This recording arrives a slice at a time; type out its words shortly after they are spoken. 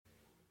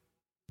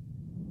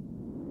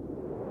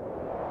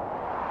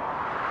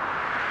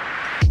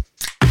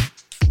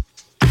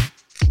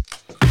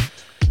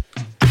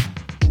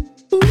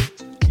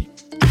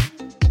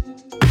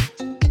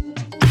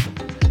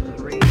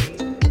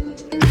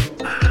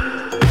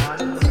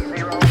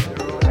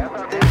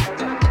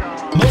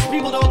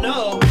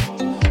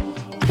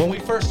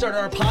started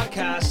our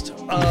podcast,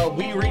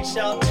 we reached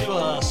out to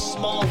a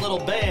small little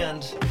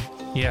band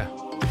Yeah.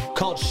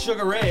 called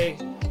Sugar Ray,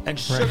 and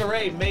Sugar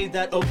Ray made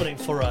that opening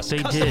for us. They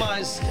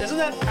Customized, isn't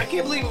that? I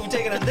can't believe we've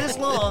taken it this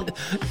long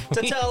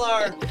to tell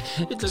our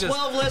It took 12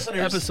 us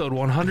listeners. episode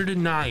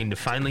 109 to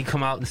finally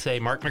come out and say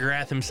Mark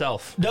McGrath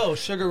himself. No,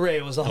 Sugar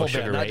Ray was the whole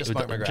band, not Ray. just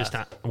Mark McGrath. Just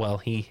not,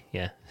 well,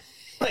 yeah.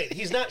 Wait,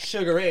 he's not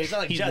Sugar Ray. He's not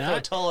like He's Jethro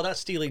not? Tull, not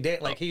Steely Dan.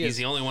 Like he He's is.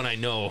 the only one I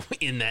know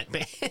in that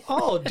band.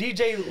 Oh,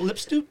 DJ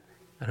Lipstoop.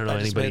 I don't know I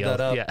just anybody made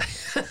that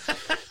else. up.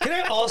 Yeah. Can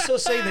I also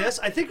say this?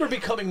 I think we're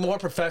becoming more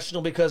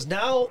professional because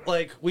now,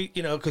 like,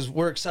 because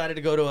we're excited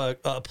to go to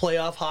a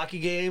playoff hockey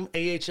game,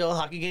 AHL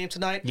hockey game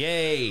tonight.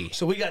 Yay.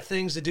 So we got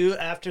things to do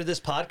after this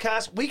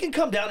podcast. We can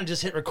come down and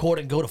just hit record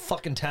and go to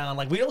fucking town.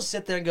 Like, we don't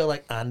sit there and go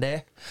like,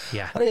 Andy,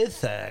 Yeah. what do you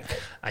think?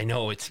 I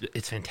know. It's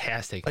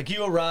fantastic. Like,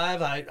 you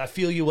arrive, I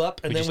feel you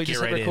up, and then we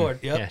just get hit right record.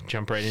 in. Yep. Yeah,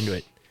 jump right into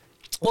it.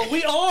 Well,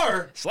 we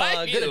are Slash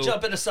going to you.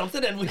 jump into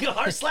something, and we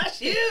are slash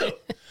you.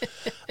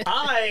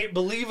 I,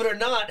 believe it or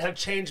not, have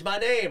changed my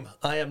name.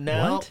 I am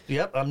now, What?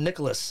 Yep, I'm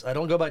Nicholas. I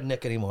don't go by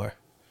Nick anymore.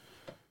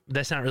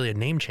 That's not really a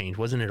name change.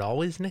 Wasn't it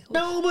always Nicholas?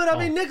 No, but I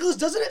mean, Nicholas,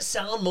 doesn't it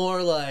sound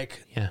more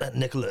like Yeah.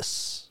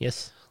 Nicholas?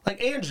 Yes.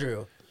 Like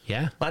Andrew.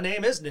 Yeah. My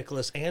name is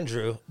Nicholas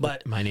Andrew,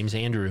 but My name's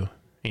Andrew.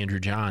 Andrew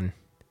John.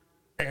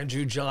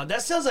 Andrew John.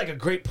 That sounds like a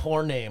great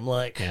porn name.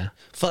 Like Yeah.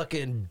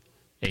 fucking,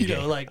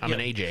 AJ. I'm an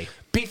AJ.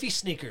 Beefy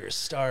Sneakers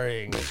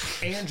starring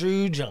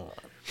Andrew John.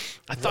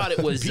 I thought it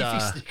was Beefy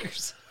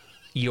Sneakers.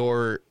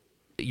 your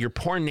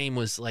porn name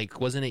was like,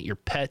 wasn't it your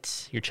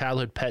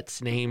childhood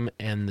pet's name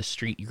and the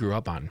street you grew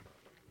up on?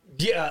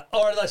 Yeah,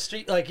 or the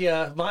street, like,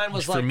 yeah, mine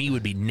was For like me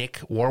would be Nick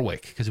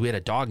Warwick because we had a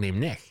dog named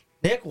Nick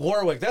Nick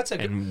Warwick. That's a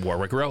good. and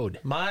Warwick Road.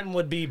 Mine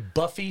would be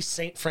Buffy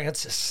St.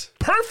 Francis.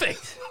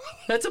 Perfect.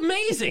 That's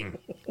amazing.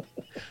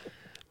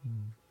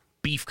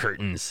 Beef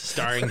Curtains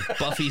starring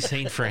Buffy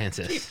St.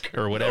 Francis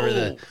or whatever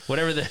the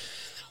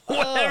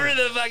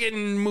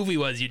fucking movie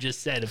was you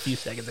just said a few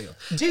seconds ago.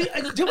 Did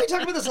we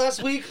talk about this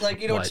last week?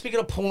 Like, What? speaking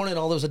of porn and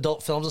all those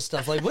adult films and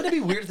stuff, like, wouldn't it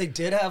be weird if they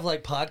did have,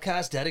 like,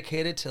 podcasts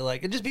dedicated to,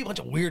 like, it'd just be a bunch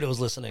of weirdos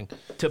listening?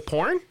 To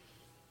porn?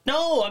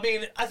 No, I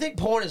mean, I think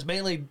porn is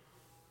mainly,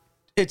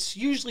 it's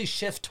usually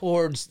shift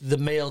towards the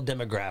male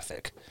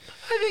demographic.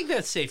 I think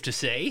that's safe to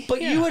say.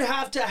 But Yeah. you would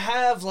have to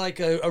have, like,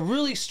 a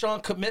really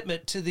strong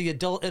commitment to the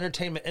adult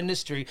entertainment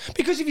industry.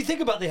 Because if you think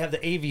about it, they have the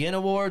AVN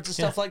Awards and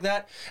stuff like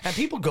that. And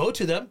people go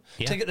to them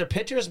to get their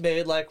pictures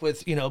made, like,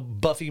 with,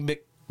 Buffy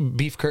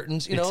Beef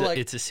Curtains,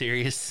 it's a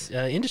serious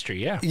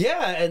industry, yeah.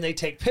 Yeah, and they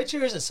take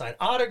pictures and sign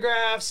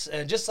autographs,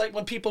 and just like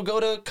when people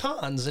go to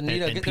cons and, And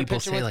get their people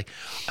picture say, with... like,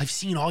 I've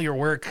seen all your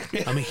work.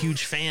 I'm a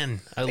huge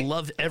fan. I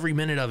love every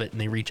minute of it.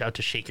 And they reach out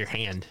to shake your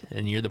hand,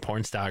 and you're the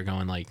porn star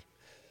going like,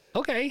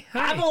 okay,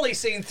 hi. I've only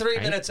seen 3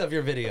 minutes of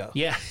your video.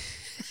 Yeah.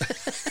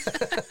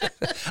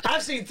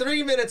 I've seen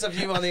 3 minutes of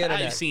you on the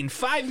internet. I've seen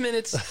 5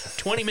 minutes,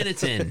 20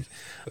 minutes in.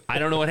 I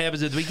don't know what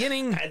happens at the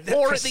beginning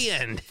or at the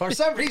end. For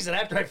some reason,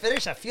 after I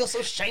finish, I feel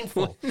so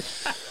shameful.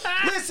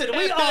 Listen,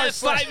 we After are... that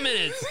 5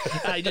 minutes,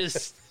 I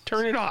just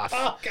turn it off.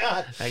 Oh,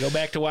 God. I go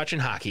back to watching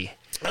hockey.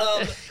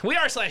 We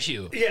are Slash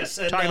U. Yes.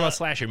 And, Talking about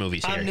slasher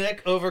movies here. I'm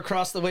Nick. Over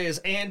across the way is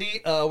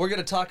Andy. We're going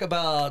to talk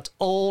about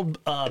old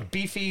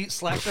beefy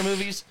slasher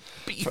movies.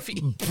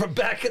 Beefy. From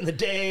back in the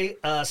day.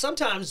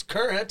 Sometimes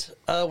current.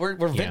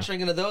 We're venturing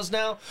into those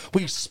now.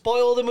 We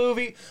spoil the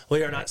movie.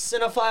 We are not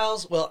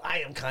cinephiles. Well, I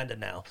am kind of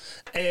now.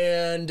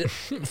 And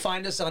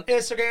find us on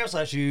Instagram,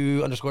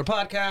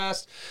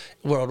 /U_podcast,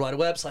 World Wide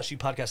Web,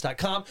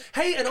 /UPodcast.com.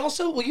 Hey, and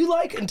also, will you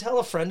like and tell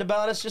a friend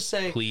about us? Just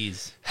say,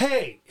 Please.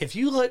 hey, if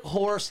you like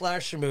horror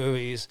slasher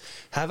movies,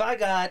 have I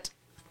got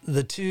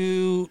the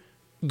two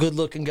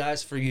good-looking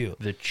guys for you?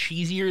 The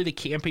cheesier, the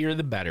campier,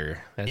 the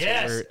better.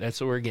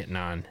 That's what we're getting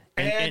on.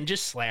 And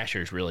just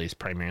slashers really is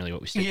primarily what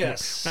we stick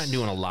Yes. We're not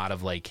doing a lot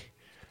of like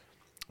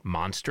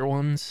monster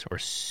ones or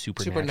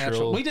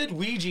supernatural. We did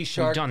Ouija We've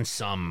Shark. done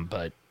some,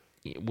 but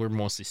we're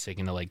mostly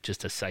sticking to like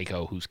just a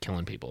psycho who's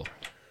killing people.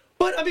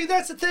 But, I mean,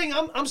 that's the thing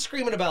I'm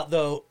screaming about,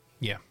 though.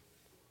 Yeah.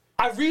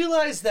 I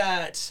realize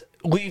that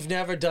we've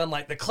never done,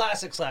 like, the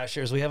classic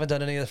slashers. We haven't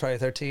done any of the Friday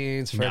the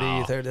 13th,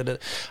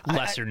 Freddy...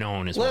 Lesser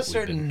known is lesser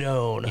what we've been.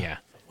 known. Yeah.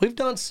 We've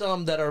done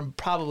some that are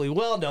probably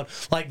well known.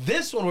 Like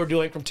this one we're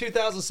doing from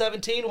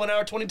 2017, 1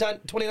 hour, 29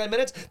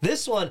 minutes.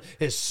 This one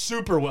is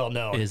super well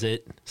known. Is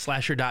it?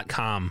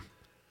 Slasher.com.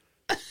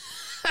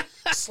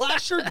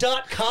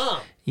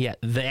 Slasher.com. Yeah,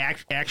 the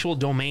actual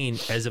domain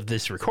as of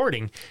this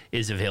recording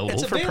is available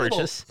It's for available.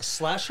 purchase.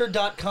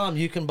 Slasher.com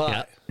you can buy.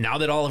 Yeah. Now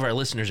that all of our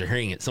listeners are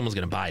hearing it, someone's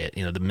going to buy it.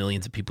 The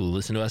millions of people who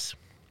listen to us,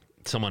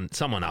 someone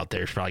out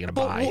there is probably going to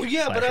buy. Well,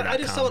 yeah, but I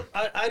just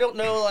Slasher.com. don't. I don't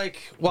know like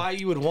why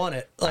you would want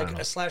it. Like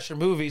a slasher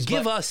movies.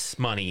 Give but, us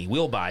money,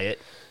 we'll buy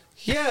it.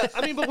 Yeah,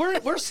 I mean, but we're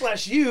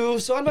 /U,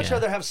 so I'd much Yeah.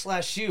 rather have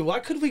 /U. Why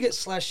couldn't we get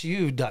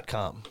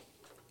 /U.com?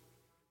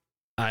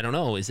 I don't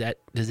know. Does that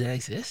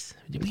exist?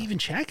 Did we even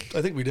check?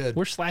 I think we did.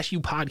 We're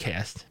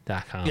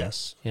 /UPodcast.com.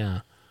 Yes.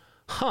 Yeah.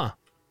 Huh.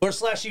 We're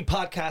 /U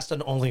podcast on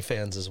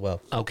OnlyFans as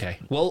well. Okay.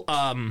 Well,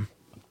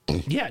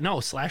 yeah, no,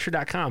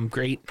 slasher.com,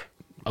 great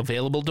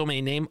available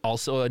domain name,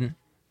 also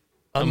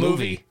A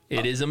movie.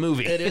 It is a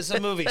movie. It is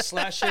a movie,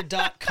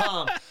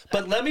 slashit.com.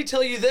 But let me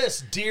tell you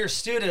this, dear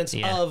students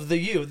of the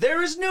U,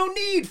 there is no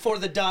need for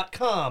the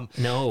 .com.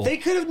 No. They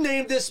could have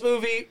named this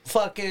movie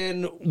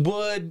fucking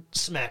Wood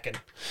Smacking.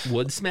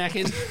 Wood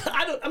smacking?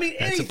 I mean,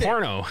 That's anything. a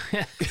porno.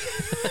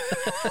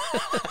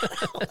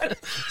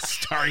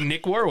 Starring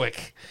Nick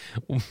Warwick.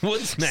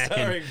 Wood smacking.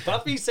 Sorry,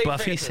 Buffy St.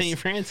 Buffy Francis. St.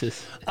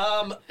 Francis.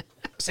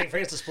 St.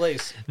 Francis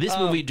Place. This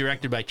movie,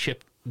 directed by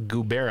Chip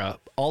Gubera,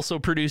 also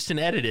produced and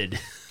edited.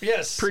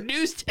 Yes.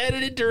 Produced,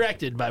 edited,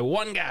 directed by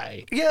one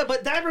guy. Yeah,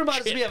 but that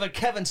reminds me of a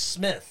Kevin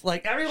Smith.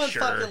 Like, everyone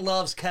Sure. fucking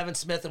loves Kevin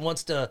Smith and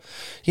wants to,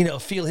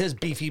 feel his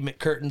beefy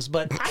McCurtains.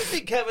 But I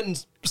think Kevin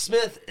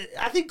Smith,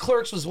 I think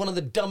Clerks was one of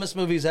the dumbest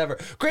movies ever.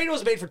 Great, it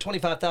was made for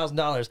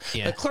 $25,000.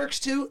 Yeah. But Clerks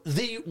 2,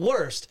 the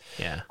worst.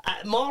 Yeah.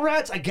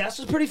 Mallrats, I guess,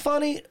 was pretty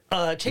funny.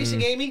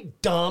 Chasing Amy,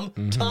 dumb.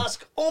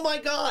 Tusk, oh my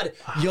God.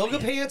 Yoga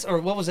Pants, or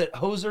what was it?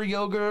 Hoser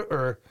Yoga,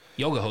 or...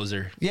 Yoga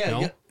Hoser. Yeah, No?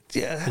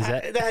 yeah.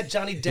 that- That had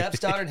Johnny Depp's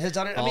daughter and his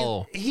daughter. I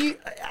mean,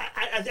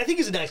 I think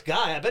he's a nice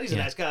guy. I bet he's a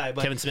nice guy.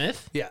 But Kevin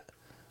Smith? yeah.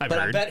 I've but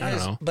heard. I bet I don't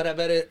his. know. But I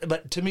bet it.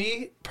 But to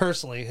me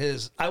personally,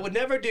 I would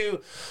never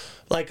do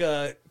like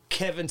a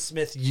Kevin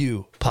Smith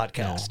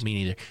podcast. Me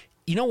neither.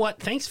 You know what?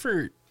 Thanks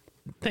for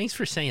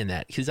saying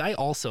that, because I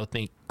also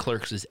think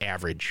Clerks is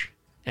average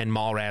and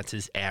Mallrats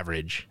is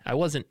average. I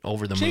wasn't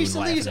over the moon Jason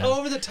laughing Lee's at it.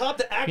 over the top.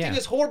 The acting Yeah.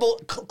 is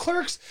horrible.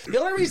 Clerks. The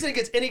only reason it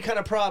gets any kind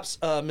of props,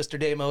 Mr.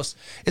 Damos,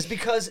 is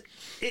because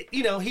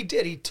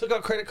he took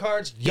out credit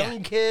cards.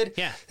 Young kid.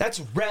 Yeah. That's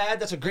rad.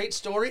 That's a great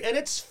story, and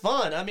it's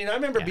fun. I mean, I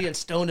remember being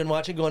stoned and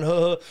watching, going,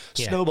 huh,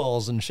 Yeah.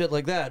 snowballs and shit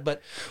like that.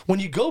 But when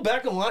you go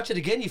back and watch it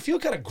again, you feel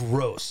kind of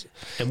gross.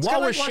 And It's while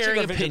kinda we're like watching sharing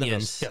Revenge of the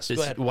opinions, Nerds. Yes, this-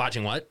 go ahead.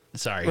 watching what?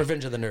 Sorry.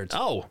 Revenge of the Nerds.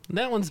 Oh,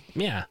 that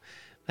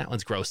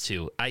one's gross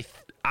too.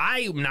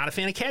 I'm not a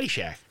fan of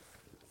Caddyshack.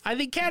 I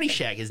think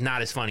Caddyshack is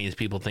not as funny as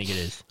people think it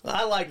is.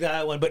 I like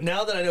that one, but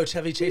now that I know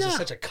Chevy Chase is No.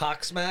 such a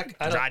cocksmack,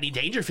 I don't. Rodney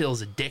Dangerfield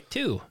is a dick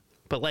too.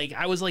 But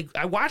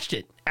I watched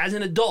it as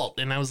an adult,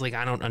 and I was like,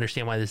 I don't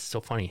understand why this is so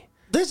funny.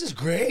 This is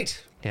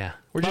great. Yeah,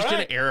 we're just All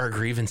gonna right. air our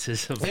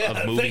grievances of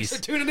Thanks movies.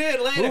 for tuning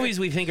in later. Movies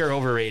we think are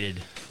overrated.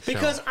 So,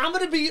 Because I'm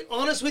going to be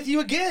honest with you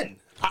again.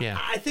 yeah,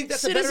 I think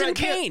that's Citizen a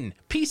better idea. Kane,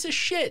 piece of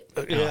shit.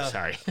 yeah. Oh,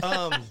 sorry.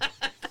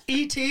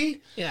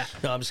 E.T. Yeah.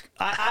 No, I'm just.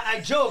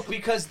 I joke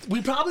because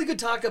we probably could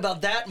talk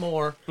about that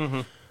more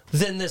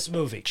than this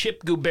movie.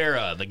 Chip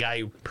Gubera, the guy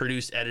who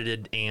produced,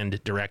 edited,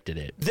 and directed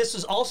it. This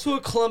is also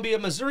a Columbia,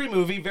 Missouri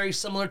movie, very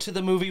similar to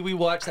the movie we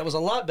watched that was a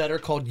lot better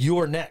called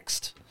You're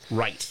Next.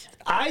 Right.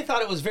 I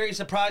thought it was very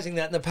surprising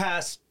that in the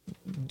past,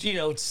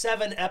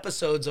 7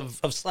 episodes of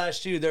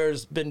Slash 2,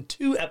 there's been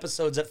 2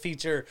 episodes that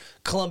feature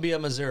Columbia,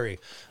 Missouri,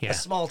 Yeah. a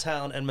small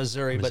town in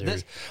Missouri. But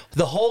Missouri.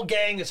 the whole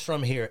gang is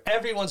from here.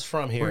 Everyone's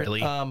from here.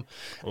 Really?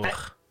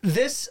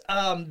 This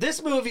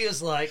movie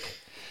is like,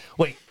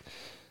 wait.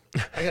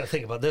 I got to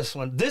think about this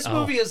one. This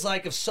movie is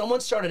like if someone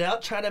started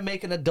out trying to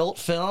make an adult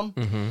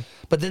film,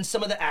 but then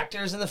some of the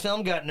actors in the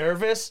film got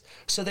nervous,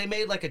 so they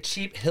made like a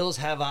cheap Hills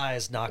Have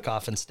Eyes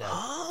knockoff instead.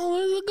 Oh,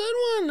 that's a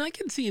good one. I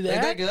can see that.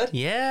 Ain't that good?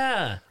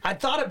 Yeah. I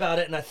thought about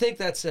it, and I think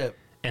that's it.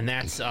 And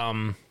that's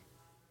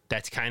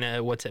kind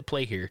of what's at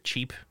play here.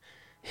 Cheap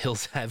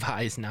Hills Have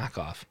Eyes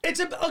knockoff.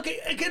 It's okay.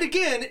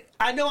 Again,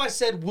 I know I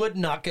said wood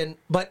knocking,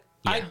 but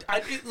Yeah.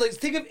 I like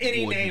think of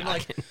any Wood name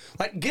knocking.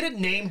 like get a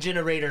name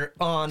generator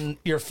on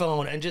your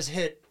phone and just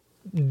hit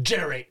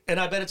generate, and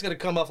I bet it's gonna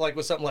come up like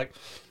with something like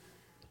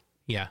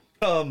Yeah.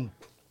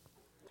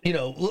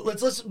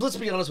 let's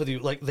be honest with you.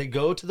 Like they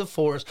go to the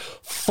forest,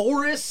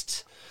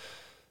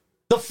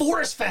 the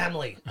Forest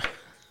family.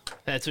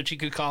 That's what you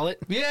could call it?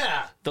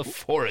 Yeah, The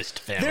Forest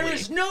Family. there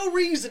is no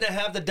reason to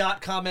have the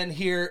 .com in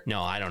here.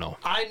 No, I don't know.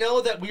 I know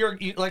that we are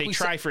like They we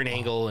try said, for an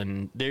angle,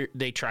 and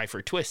they try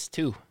for twists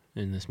too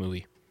in this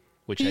movie,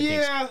 which I think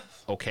yeah. is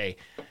okay.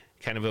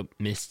 Kind of a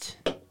missed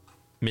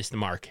the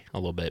mark a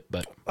little bit,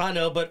 but I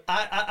know, but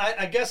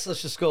I guess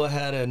let's just go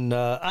ahead and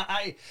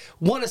I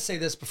want to say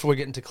this before we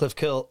get into Cliff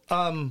Kill.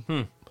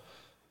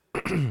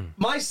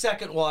 My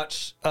second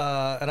watch,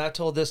 and I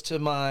told this to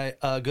my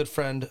good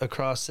friend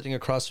sitting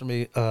across from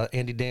me,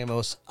 Andy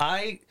Damos.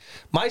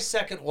 My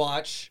second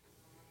watch.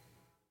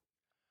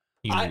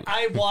 you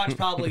I watched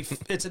probably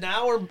it's an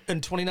hour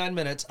and 29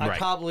 minutes. I Right.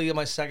 probably in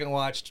my second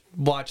watched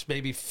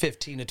maybe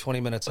 15 to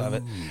 20 minutes of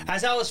it.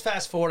 As I was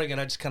fast forwarding,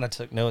 and I just kind of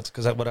took notes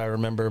because that's what I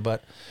remember.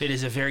 But it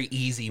is a very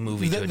easy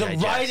movie to the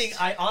digest. writing,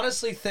 I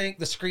honestly think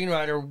the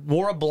screenwriter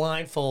wore a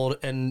blindfold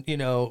and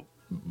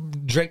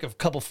drank a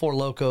couple Four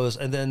Locos,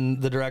 and then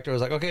the director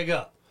was like, "Okay,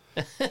 go."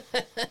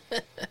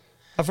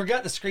 I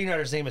forgot the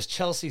screenwriter's name is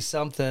Chelsea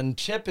something.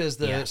 Chip is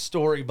the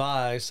story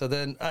by. So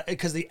then,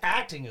 because the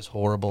acting is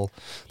horrible,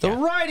 the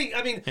writing.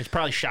 I mean, It's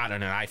probably shot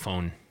on an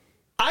iPhone.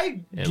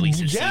 At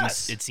least it yes.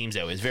 seems it seems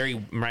that way. It's very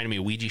reminded me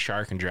of Ouija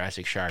Shark and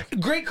Jurassic Shark.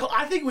 Great call.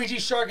 I think Ouija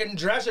Shark and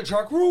Jurassic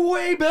Shark were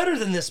way better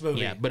than this movie.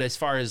 Yeah, but as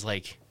far as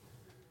like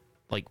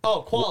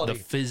quality.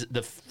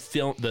 the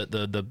film,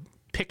 the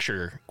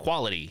picture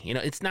quality,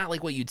 it's not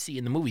like what you'd see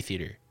in the movie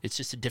theater. It's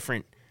just a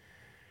different,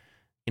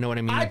 You know what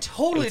I mean? I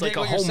totally It's like dig a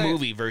what you're home saying.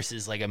 movie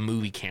versus like a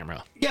movie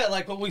camera. Yeah,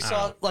 like what we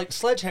saw, like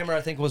Sledgehammer,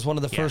 I think was one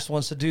of the first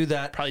ones to do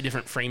that. Probably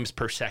different frames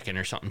per second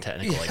or something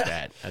technical like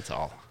that. That's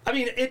all. I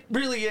mean, it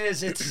really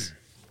is. It's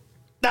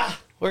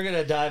we're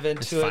gonna dive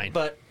into It's fine. it,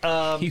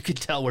 but You could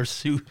tell we're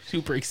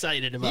super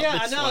excited about yeah, I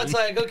this know. one. It's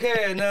like,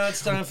 okay, now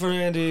it's time for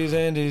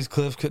Andy's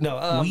Cliff.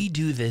 No, we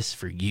do this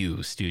for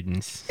you,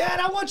 students. yeah,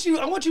 and I want you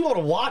all to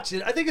watch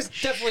it. I think it's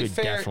definitely Should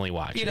fair. definitely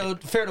watch you it. know,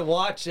 fair to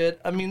watch it.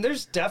 I mean,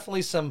 there's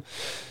definitely some,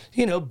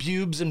 you know,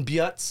 bubes and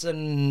buts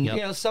and Yep.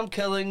 you know some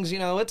killings. You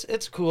know,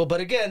 it's cool. But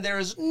again, there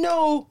is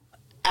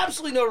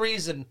absolutely no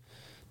reason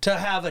to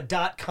have a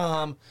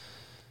 .com.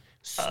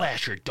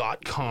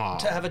 Slasher.com.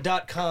 To have a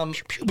 .com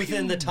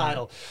within the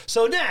title.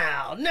 So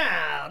now,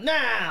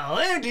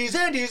 Andy's,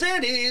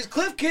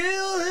 Cliff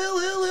Kill,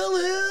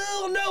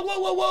 Hill. No,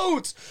 whoa.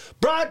 It's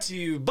brought to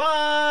you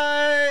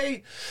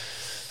by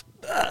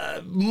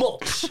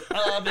mulch.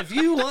 If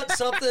you want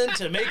something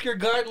to make your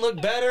garden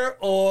look better,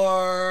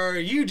 or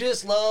you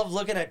just love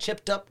looking at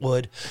chipped up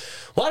wood,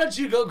 why don't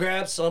you go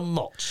grab some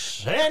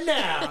mulch? And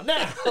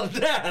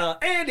now,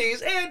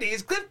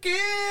 Andy's Cliff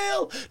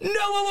Kill. No,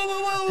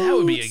 whoa. That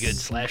would be a good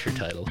slasher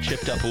title.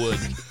 Chipped Up Wood.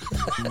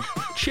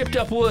 Chipped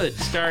Up Wood,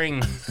 starring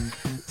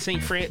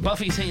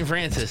Buffy St.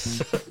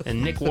 Francis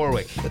and Nick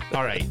Warwick.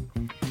 All right.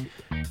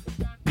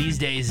 These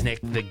days,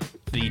 Nick,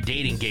 the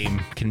dating game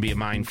can be a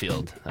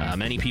minefield.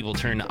 Many people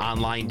turn to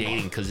online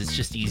dating because it's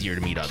just easier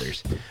to meet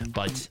others.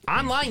 But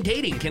online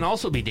dating can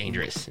also be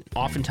dangerous.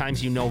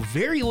 Oftentimes, you know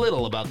very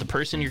little about the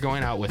person you're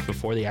going out with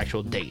before the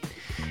actual date.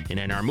 And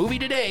in our movie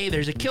today,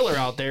 there's a killer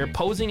out there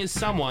posing as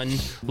someone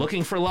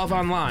looking for love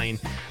online,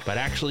 but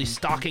actually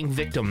stalking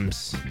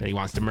victims that he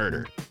wants to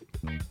murder.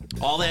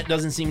 All that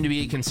doesn't seem to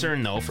be a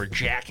concern, though, for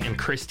Jack and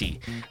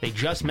Christy. They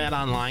just met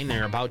online.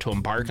 They're about to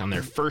embark on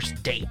their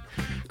first date.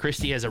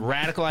 Christy has a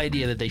radical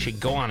idea that they should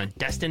go on a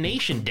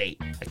destination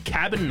date, a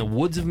cabin in the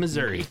woods of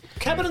Missouri.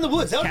 Cabin in the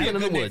Woods. That would be a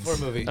Cabin in good the name for a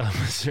woods movie. of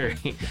Missouri.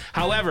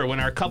 However, when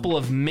our couple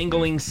of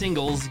mingling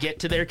singles get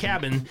to their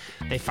cabin,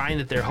 they find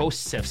that their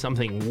hosts have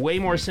something way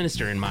more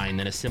sinister in mind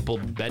than a simple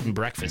bed and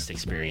breakfast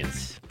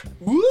experience.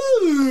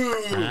 Woo!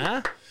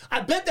 Huh? I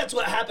bet that's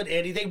what happened,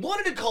 Andy. They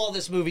wanted to call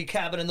this movie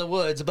Cabin in the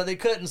Woods, but they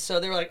couldn't, so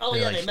they were like, oh,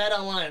 They're yeah, like- they met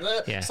online.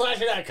 Yeah.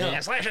 Slasher.com. Yeah,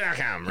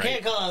 slasher.com, You right?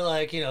 can't call it,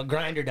 like, you know,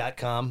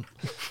 Grindr.com.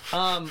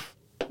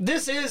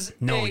 This is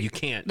No, you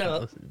can't.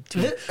 No.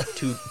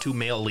 Two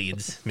male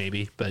leads,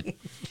 maybe, but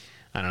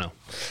I don't know.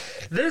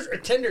 There's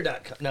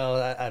Tinder.com. No,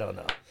 I don't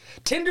know.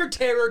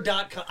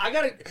 TinderTerror.com. I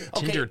got to...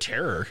 Okay. Tinder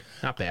Terror,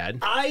 not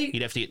bad.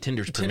 You'd have to get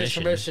Tinder's Tinder's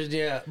permission.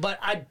 yeah. But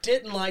I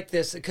didn't like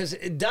this because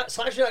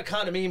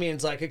Slasher.com to me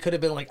means like it could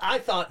have been like, I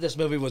thought this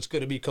movie was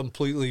going to be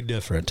completely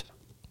different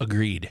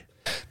Agreed.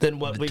 than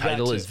what we The got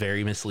title to. is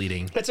very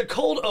misleading. It's a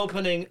cold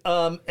opening,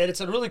 and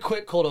it's a really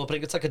quick cold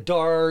opening. It's like a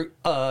dark,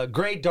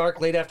 gray, dark,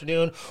 late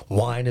afternoon.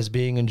 Wine is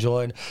being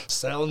enjoyed.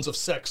 Sounds of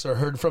sex are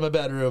heard from a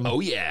bedroom. Oh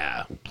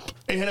yeah,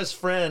 Anna's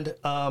friend,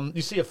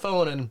 you see a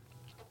phone, and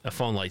a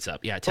phone lights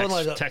up. Yeah,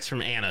 lights up. text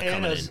from Anna coming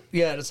in. Anna's,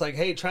 yeah, it's like,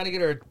 hey, trying to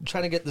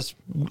get this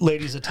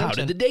lady's attention. How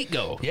did the date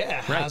go? Yeah,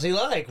 Right. how's he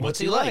like? What's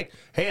he like?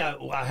 Hey,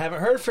 I haven't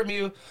heard from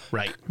you.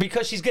 Right.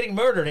 Because she's getting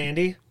murdered,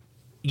 Andy.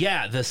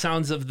 Yeah, the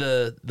sounds of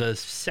the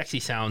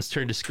sexy sounds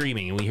turn to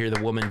screaming, and we hear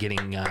the woman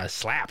getting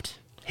slapped,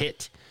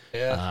 hit.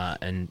 Yeah.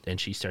 And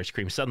she starts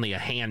screaming. Suddenly, a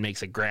hand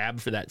makes a grab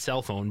for that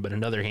cell phone, but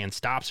another hand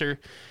stops her,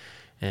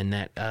 and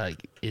that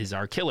is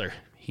our killer.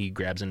 He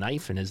grabs a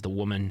knife, and as the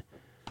woman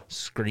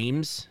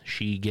screams,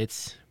 she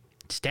gets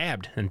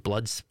stabbed, and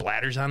blood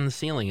splatters on the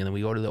ceiling, and then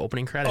we go to the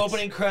opening credits.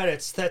 Opening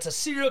credits. That's a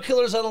serial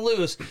killer's on the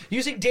loose,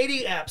 using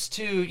dating apps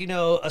to, you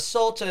know,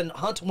 assault and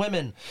hunt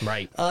women.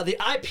 Right. The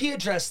IP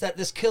address that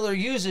this killer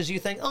uses, you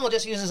think, oh,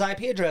 just use his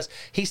IP address.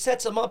 He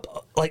sets them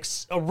up like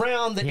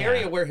around the Yeah.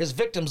 area where his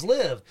victims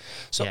live.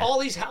 So Yeah. all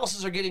these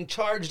houses are getting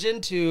charged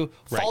into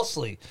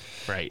falsely.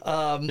 Right.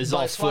 This is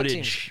by all SWAT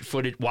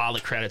footage while the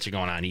credits are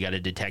going on. You got a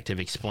detective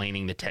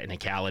explaining the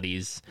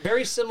technicalities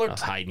Very similar of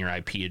hiding your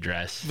IP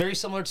address. Very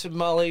similar to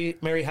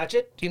Mary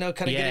Hatchet, you know,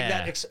 kind of getting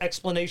Yeah. that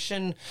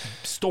explanation.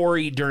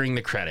 Story during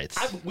the credits.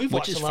 We've which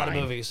watched is a lot fine.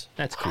 of movies.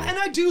 That's cool. And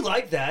I do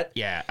like that.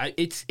 Yeah,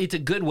 it's a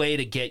good way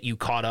to get you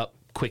caught up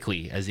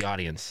quickly as the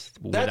audience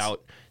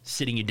without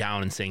sitting you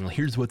down and saying,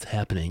 "Here's what's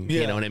happening."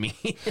 Yeah. You know what I mean?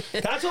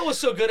 That's what was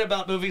so good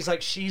about movies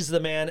like She's the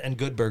Man and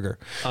Good Burger.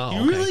 Oh, you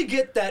okay. really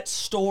get that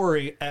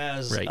story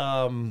as Right.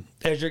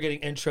 as you're getting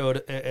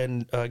introed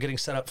and getting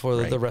set up for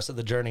the rest of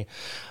the journey.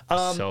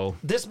 So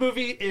This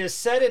movie is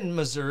set in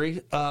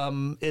Missouri.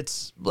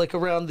 It's like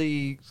around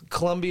the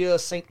Columbia,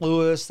 St.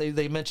 Louis.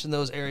 They mention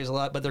those areas a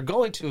lot, but they're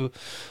going to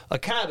a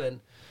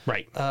cabin.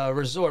 right.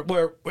 Resort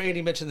where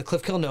Andy mentioned the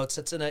Cliff Kill Notes.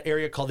 It's in an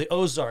area called the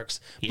Ozarks.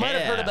 You might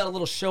have heard Yeah. about a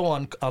little show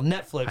on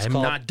Netflix I'm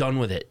called. not done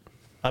with it.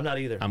 I'm not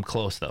either. I'm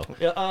close though.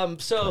 Yeah, I'm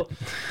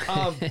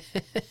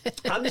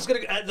just gonna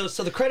add those.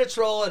 So the credits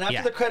roll, and after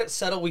Yeah. the credits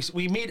settle,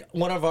 we meet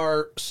one of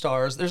our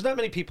stars. There's not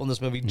many people in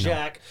this movie.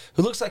 Jack,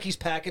 who looks like he's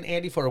packing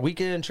Andy for a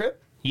weekend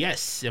trip.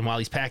 Yes, and while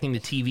he's packing the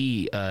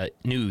TV,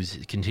 news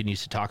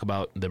continues to talk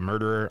about the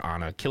murderer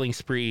on a killing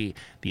spree.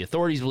 The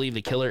authorities believe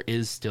the killer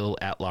is still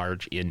at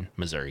large in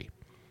Missouri.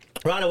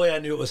 Right away, I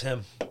knew it was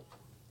him.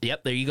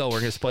 Yep, there you go.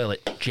 We're going to spoil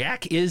it.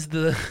 Jack is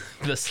the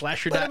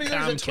slasher.com But I mean,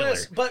 there's a killer.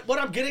 twist. But what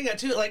I'm getting at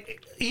too,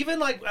 like even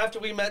like after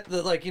we met,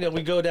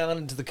 we go down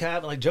into the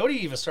cabin. Like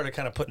Jody even started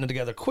kind of putting it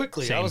together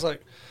quickly. Same. I was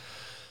like,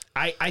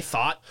 I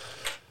thought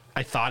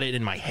it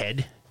in my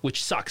head,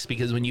 which sucks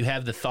because when you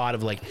have the thought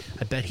of like,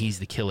 I bet he's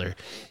the killer,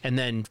 and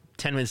then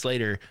 10 minutes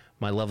later,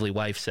 my lovely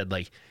wife said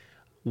like,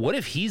 what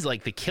if he's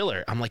like the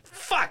killer? I'm like,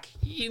 fuck.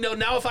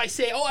 Now if I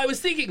say, oh, I was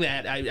thinking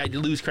that, I'd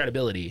lose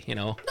credibility,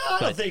 No, I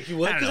don't think you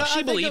would. I don't know. 'Cause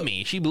She believed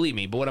me. She believed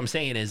me. But what I'm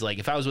saying is, like,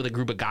 if I was with a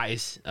group of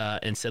guys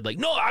and said, like,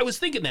 no, I was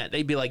thinking that,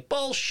 they'd be like,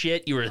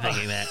 bullshit, you were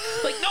thinking that.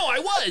 Like, no, I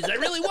was. I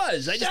really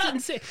was. I just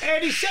didn't say.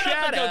 Andy, shut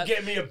up and go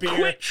get me a beer.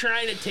 Quit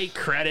trying to take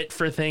credit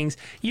for things.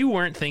 You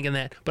weren't thinking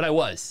that, but I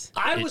was.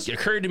 It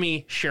occurred to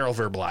me. Cheryl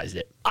verbalized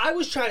it. I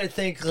was trying to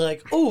think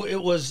like, oh, it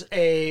was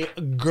a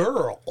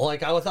girl.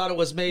 Like I thought it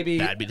was maybe.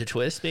 That'd be the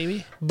twist,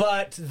 maybe.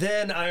 But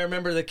then I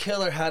remember the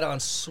killer had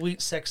on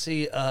sweet,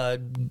 sexy,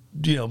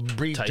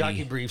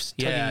 jockey briefs.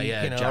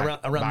 Yeah,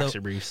 around boxer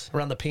the briefs.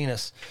 around the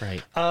penis.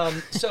 Right.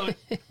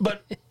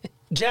 But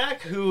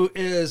Jack, who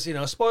is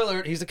spoiler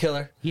alert, he's the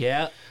killer.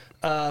 Yeah.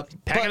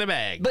 Pack in the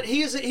bag. But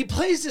he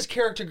plays this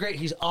character great.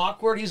 He's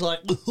awkward. He's like,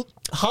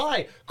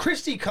 hi.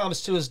 Christy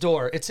comes to his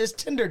door. It's his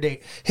Tinder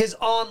date, his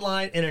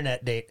online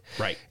internet date.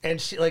 Right.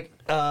 And she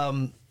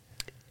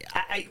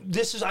I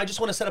just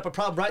want to set up a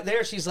problem right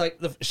there. She's like,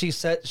 she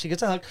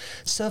gets a hug.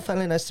 So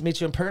finally nice to meet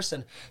you in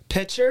person.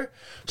 Picture.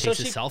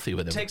 Takes a selfie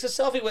with him. Takes a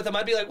selfie with him.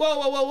 I'd be like,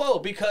 whoa,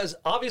 because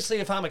obviously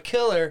if I'm a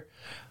killer,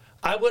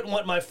 I wouldn't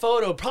want my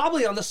photo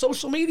probably on the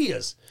social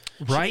medias.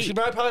 Right. She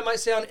probably might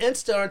say on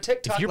Insta or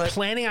TikTok. If you're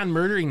planning on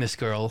murdering this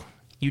girl,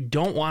 you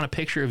don't want a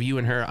picture of you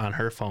and her on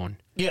her phone.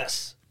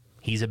 Yes.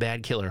 He's a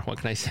bad killer. What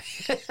can I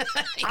say?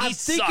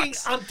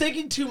 I'm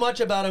thinking too much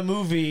about a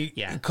movie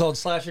called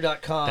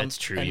Slasher.com. That's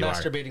true. And you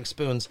Masturbating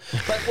Spoons.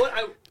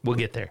 But we'll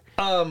get there.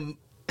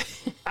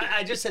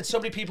 I just said so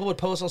many people would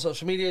post on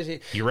social media.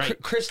 You're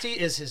right. Christy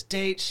is his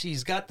date.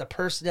 She's got the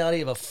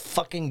personality of a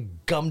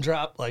fucking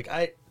gumdrop.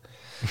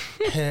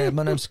 Hey,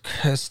 my name's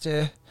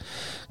Christy.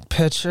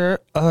 Picture.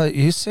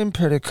 You seem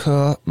pretty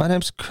cool. My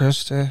name's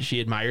Christy.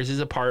 She admires his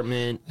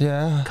apartment.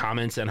 Yeah.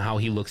 Comments on how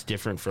he looks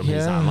different from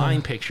his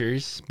online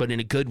pictures, but in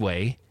a good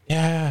way.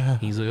 Yeah.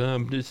 He's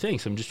like,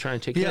 thanks. I'm just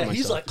trying to take care of myself.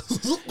 He's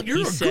like, you're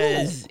he a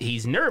says girl.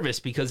 He's nervous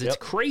because it's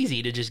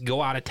crazy to just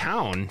go out of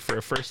town for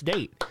a first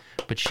date,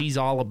 but she's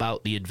all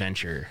about the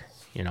adventure,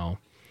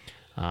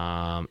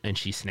 and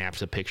she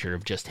snaps a picture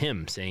of just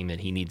him saying that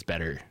he needs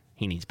better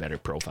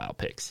profile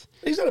pics.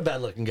 He's not a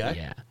bad looking guy.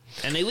 Yeah.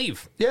 And they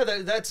leave. Yeah,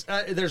 that's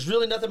there's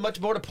really nothing much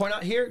more to point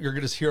out here. You're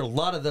going to hear a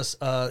lot of this.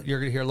 You're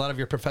going to hear a lot of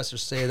your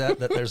professors say that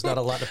there's not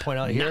a lot to point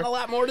out here. Not a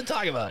lot more to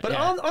talk about. But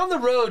on the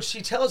road,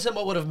 she tells him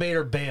what would have made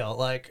her bail.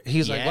 Like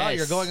he's like, "Wow,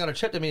 you're going on a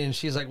trip to me," and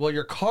she's like, "Well,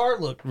 your car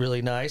looked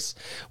really nice,"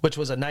 which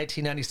was a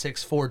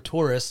 1996 Ford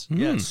Taurus.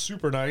 Yeah, it's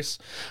super nice.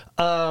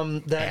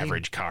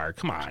 Average car.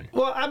 Come on.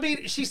 Well, I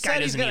mean, she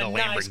said he's got a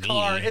nice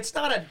car. It's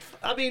not a.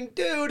 I mean,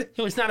 dude.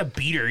 It's not a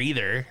beater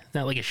either. It's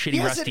not like a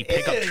shitty rusty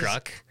pickup is.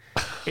 truck.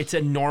 It's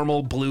a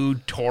normal blue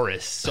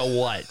Taurus. So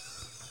what?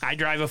 I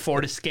drive a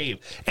Ford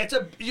Escape. That's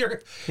a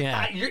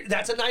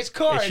nice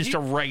car. It's just a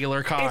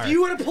regular car. If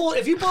you pull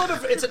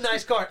up, it's a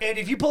nice car. And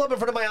if you pull up in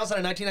front of my house on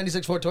a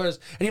 1996 Ford Taurus,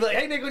 and you're like,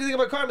 "Hey Nick, what do you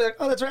think of my car?" I'm like,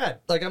 "Oh, that's rad."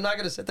 Like I'm not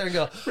gonna sit there and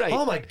go, right.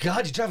 "Oh my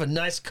god, you drive a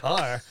nice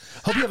car.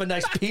 Hope you have a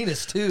nice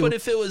penis too." But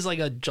if it was like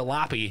a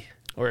jalopy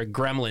or a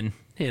gremlin,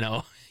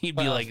 you'd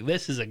be like,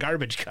 "This is a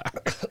garbage car."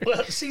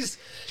 Well, she's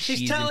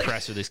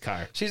impressed with his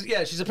car.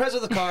 She's impressed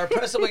with the car,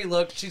 impressed with the way he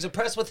looked. She's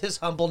impressed with his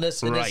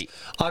humbleness and his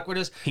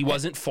awkwardness. He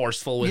wasn't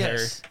forceful with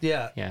her.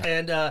 Yeah.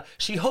 And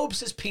she hopes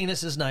his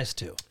penis is nice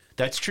too.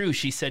 That's true.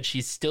 She said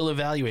she's still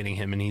evaluating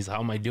him, and he's,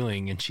 "How am I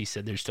doing?" And she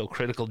said, "There's still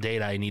critical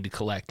data I need to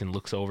collect," and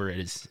looks over at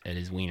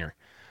his wiener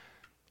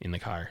in the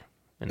car,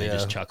 and they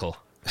just chuckle.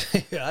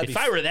 If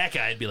I were that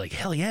guy, I'd be like,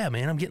 "Hell yeah,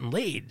 man, I'm getting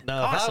laid."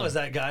 No, awesome. if I was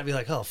that guy, I'd be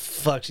like, "Oh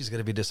fuck, she's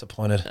gonna be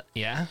disappointed."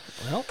 Yeah,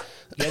 well,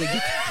 you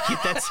gotta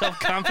get that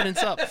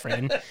self-confidence up,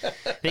 friend.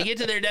 They get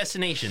to their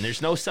destination.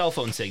 There's no cell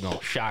phone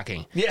signal.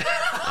 Shocking. Yeah.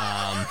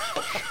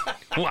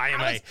 Why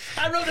am I?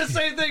 I wrote the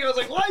same thing. I was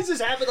like, "Why is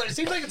this happening?" Like, it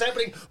seems like it's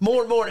happening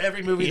more and more in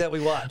every movie that we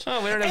watch.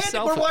 Oh, we don't have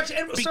cell phones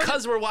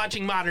because we're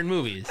watching modern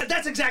movies.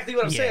 That's exactly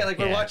what I'm saying. Like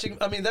we're watching.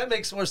 I mean, that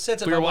makes more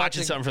sense. If we were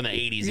watching something from the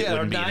 80s, it wouldn't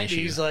or be an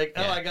issue. 90s. Like,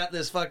 I got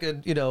this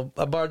fucking.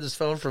 I borrowed this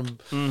phone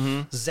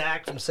from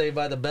Zach from Saved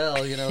by the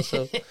Bell.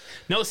 So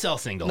no cell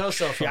signal. No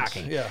cell phones.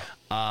 Shocking.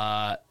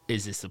 Yeah.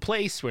 Is this the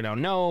place? We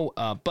don't know.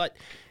 But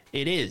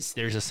it is.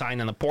 There's a sign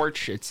on the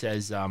porch. It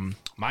says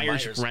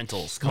Myers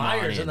Rentals. Come on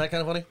in. Isn't that kind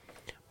of funny?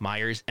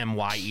 Myers,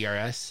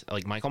 Myers,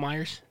 like Michael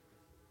Myers.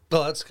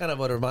 Well, that's kind of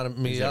what it reminded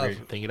me of.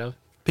 Thinking of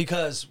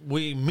Because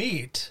we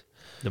meet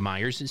the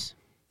Myerses.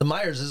 The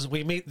Myers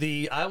we meet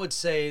I would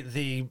say,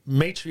 the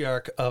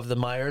matriarch of the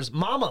Myers,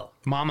 Mama.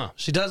 Mama.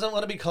 She doesn't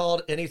want to be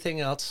called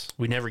anything else.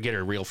 We never get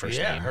her real first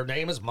Yeah, name. her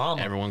name is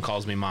Mama. Everyone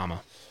calls me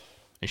Mama.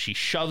 And she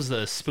shoves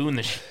the spoon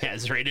that she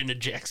has right into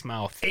Jack's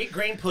mouth.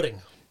 8-grain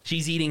pudding.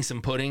 She's eating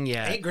some pudding,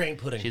 yeah. 8-grain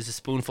pudding. She has a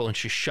spoonful and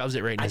she shoves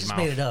it right in I his just mouth.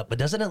 made it up, but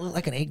doesn't it look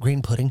like an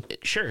 8-grain pudding?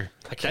 Sure.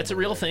 That's a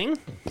real thing?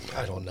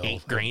 I don't know.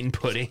 8-grain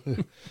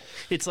pudding.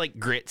 It's like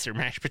grits or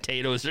mashed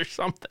potatoes or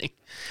something.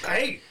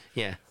 Hey,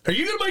 Yeah. are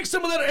you gonna make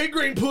some of that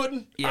 8-grain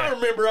pudding? Yeah. I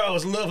remember I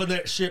was loving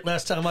that shit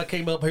last time I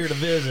came up here to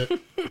visit.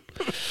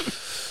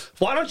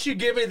 Why don't you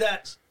give me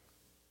that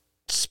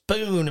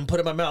spoon and put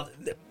it in my mouth?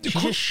 She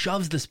just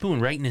shoves the spoon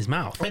right in his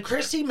mouth. And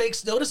Christy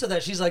makes notice of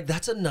that. She's like,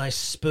 "That's a nice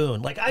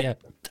spoon." Like Yeah.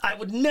 I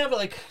would never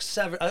like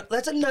sever.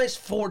 That's a nice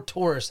Ford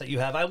Taurus that you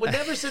have. I would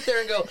never sit there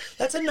and go,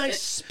 "That's a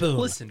nice spoon."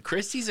 Listen,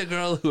 Christy's a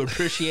girl who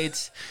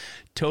appreciates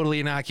totally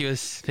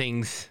innocuous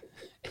things.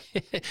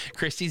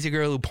 Christy's a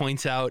girl who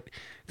points out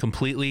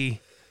completely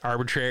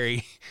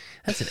arbitrary.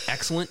 That's an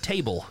excellent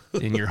table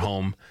in your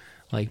home.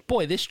 Like,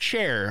 boy, this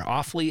chair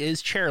awfully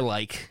is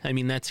chair-like. I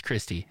mean, that's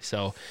Christy.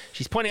 So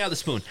she's pointing out the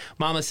spoon.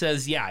 Mama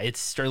says, yeah, it's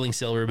sterling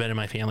silver, been in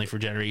my family for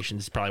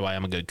generations. It's probably why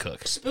I'm a good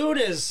cook. Spoon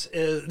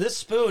this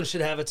spoon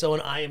should have its own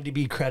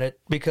IMDb credit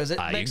because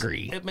I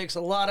agree. It makes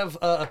a lot of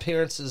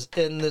appearances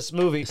in this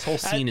movie. This whole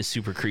scene is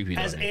super creepy.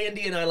 As doesn't it?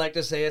 Andy and I like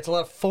to say, it's a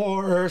lot of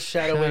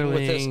foreshadowing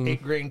with this Shadowing.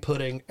 8-grain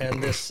pudding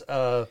and this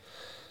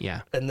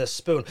Yeah. and this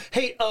spoon.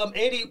 Hey,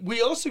 Andy,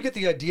 we also get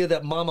the idea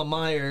that Mama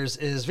Myers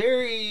is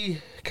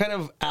very kind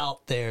of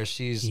out there.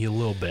 She's A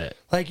little bit.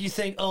 like, you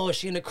think, oh, is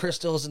she into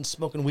crystals and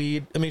smoking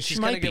weed? I mean, she's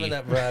She kind might of giving be.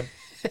 that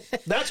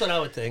vibe. That's what I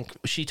would think.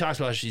 She talks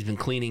about she's been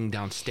cleaning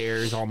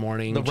downstairs all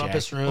morning. The Jack,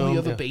 rumpus Oh, room, you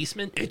have yeah. a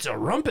basement? It's a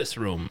rumpus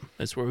room.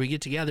 That's where we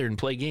get together and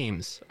play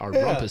games. Our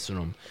Yeah. rumpus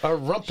room. Our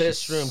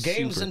rumpus She's room,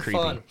 games super and creepy.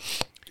 fun.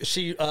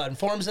 She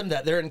informs them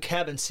that they're in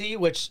cabin C,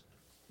 which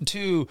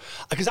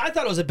because I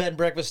thought it was a bed and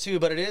breakfast too,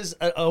 but it is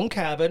an own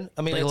cabin.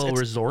 I mean, Like a little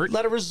resort?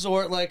 Not a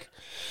resort, like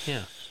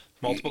Yeah.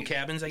 Multiple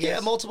cabins, I guess. yeah,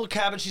 multiple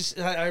cabins.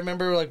 I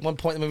remember like one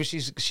point in the movie,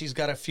 she's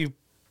got a few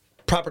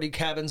property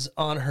cabins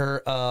on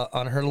her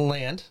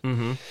land.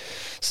 Mm-hmm.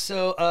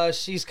 So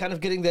she's kind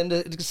of getting them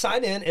to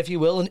sign in, if you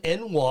will, and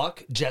in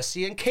walk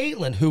Jesse and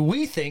Caitlin,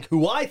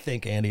 who I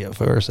think Andy at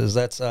first is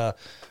that's her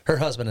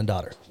husband and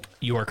daughter.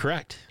 You are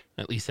correct.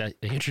 At least they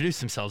introduce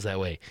themselves that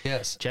way.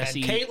 Yes,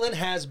 Jesse. and Caitlin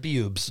has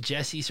pubes.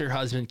 Jesse's her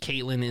husband.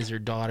 Caitlin is her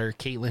daughter.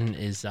 Caitlin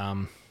is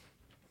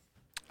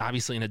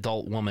obviously an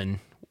adult woman,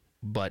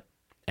 but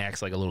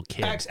acts like a little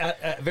kid. Acts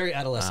very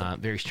adolescent.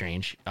 Very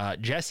strange.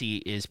 Jesse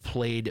is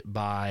played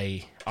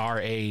by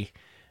R.A.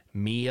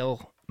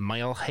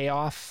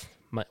 Milhaoff.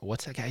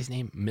 What's that guy's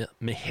name?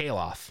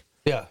 Mihailov.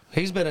 Yeah,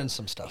 he's been in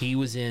some stuff. He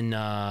was in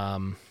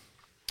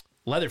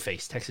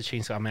Leatherface, Texas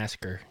Chainsaw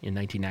Massacre in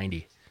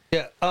 1990,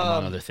 Yeah,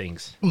 among other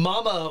things.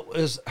 Mama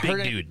is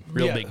Big dude,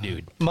 real big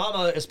dude.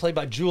 Mama is played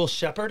by Jewel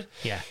Shepard.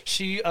 Yeah.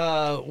 She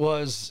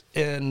was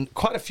in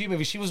quite a few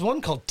movies. She was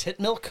one called Tit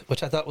Milk,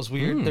 which I thought was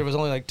weird. There was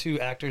only like 2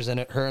 actors in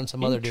it, her and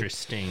some other dude.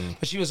 Interesting.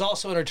 But she was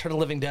also in Return of the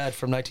Living Dead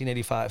from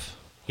 1985.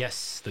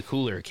 Yes, The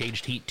Cooler,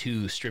 Caged Heat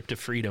 2, Stripped of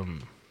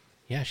Freedom.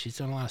 Yeah, she's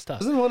done a lot of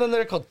stuff. Isn't one in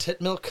there called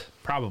Tit Milk?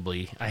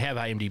 Probably. I have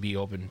IMDb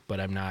open, but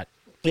I'm not.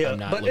 Yeah, I'm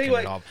not but looking anyway,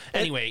 at all.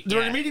 Anyway,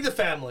 they're yeah. meeting the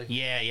family.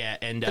 Yeah,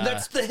 and And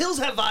that's the Hills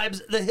have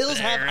vibes. The Hills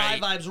have right.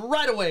 high vibes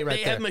right away, right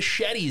they there. have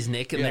machetes,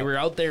 Nick, and Yeah. they were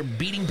out there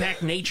beating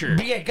back nature.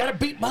 But yeah, gotta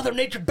beat Mother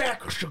Nature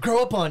back or she'll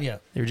grow up on you.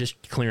 They're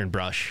just clearing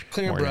brush.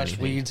 Clearing more than brush,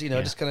 anything. weeds,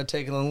 Yeah. just kind of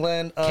taking the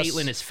land.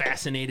 Caitlin is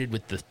fascinated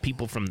with the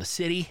people from the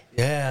city.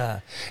 Yeah.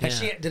 And Yeah.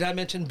 she, did I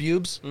mention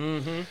pubes?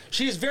 Mm-hmm.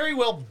 She's very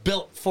well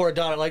built for a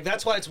daughter. Like,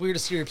 that's why it's weird to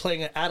see her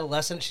playing an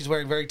adolescent. She's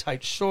wearing very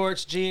tight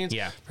shorts, jeans,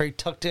 Yeah. very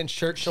tucked in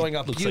shirt showing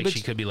off Looks pubes. like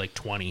she could be like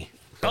 20.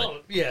 Oh,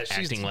 yeah.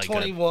 She's acting like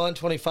 21,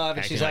 25, and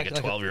acting she's like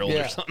acting a 12-year-old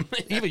or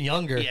something. Even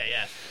younger. Yeah.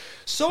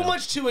 So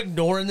much to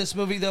ignore in this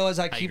movie, though, as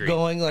I keep agree.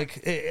 going.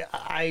 Like,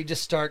 I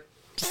just start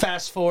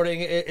fast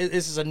forwarding.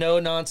 This is a no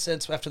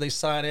nonsense after they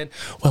sign in.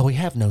 Well, we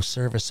have no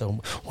service, so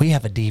we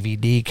have a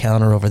DVD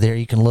counter over there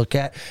you can look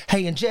at.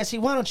 Hey, and Jesse,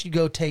 why don't you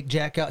go take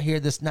Jack out here,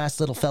 this nice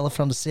little fella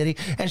from the city,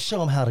 and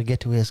show him how to get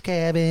to his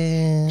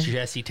cabin?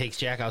 Jesse takes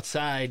Jack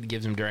outside,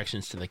 gives him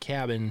directions to the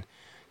cabin.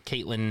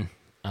 Caitlin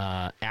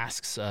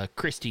asks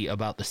Christy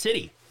about the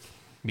city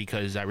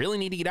because I really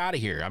need to get out of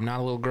here. I'm not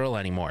a little girl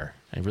anymore.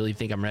 I really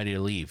think I'm ready to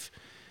leave.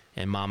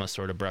 And Mama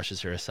sort of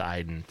brushes her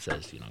aside and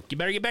says, you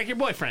better get back to your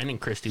boyfriend. And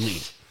Christy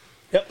leaves.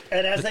 Yep.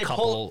 And as The they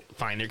couple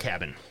find their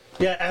cabin.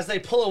 as they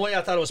pull away,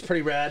 I thought it was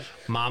pretty rad.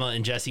 Mama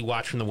and Jesse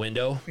watch from the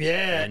window.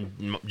 Yeah.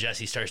 And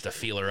Jesse starts to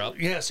feel her up.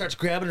 Yeah, starts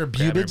grabbing her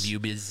Grab her pubes.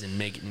 pubes and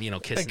making, kissing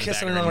And the back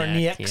kissing of her her on her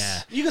neck. necks.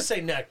 Yeah. You can say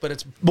neck, but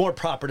it's more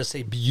proper to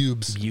say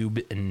pubes.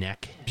 Bube and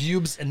neck.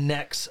 Pubes and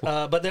necks.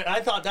 But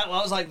I thought that,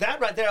 I was like, that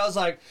right there, I was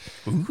like,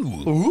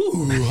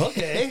 ooh,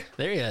 okay.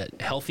 There you go.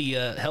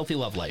 Healthy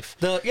love life.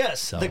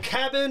 The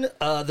cabin,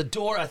 the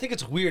door, I think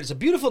it's weird. It's a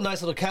beautiful,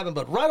 nice little cabin,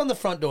 but right on the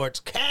front door, it's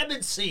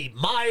Cabin C,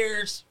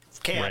 Myers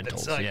Cabin.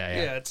 Rentals, Like,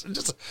 yeah. it's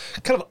just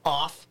kind of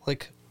off.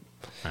 Like,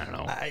 I don't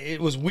know. It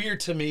was weird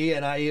to me,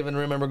 and I even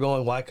remember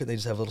going, why couldn't they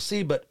just have a little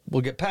C? But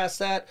we'll get past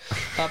that.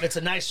 It's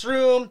a nice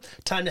room.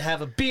 Time to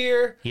have a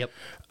beer. Yep.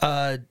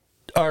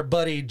 Our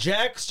buddy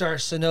Jack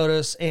starts to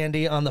notice,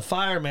 Andy, on the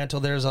fire mantle,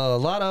 there's a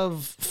lot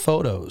of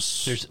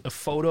photos. There's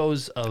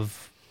photos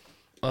of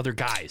other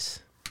guys,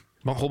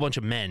 a whole bunch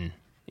of men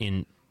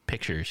in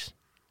pictures,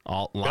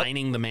 all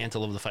lining the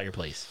mantle of the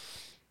fireplace.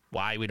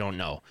 Why, we don't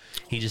know.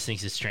 He just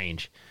thinks it's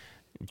strange.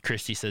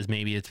 Christy says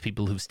maybe it's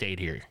people who've stayed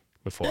here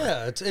before.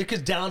 Yeah, it's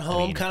down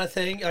home kind of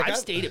thing. Like I've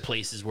stayed at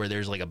places where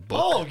there's like a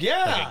book. Oh,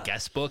 yeah. Like a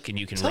guest book, and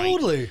you can write.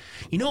 Totally.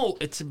 You know,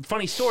 it's a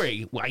funny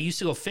story. I used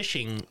to go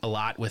fishing a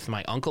lot with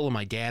my uncle and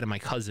my dad and my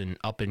cousin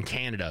up in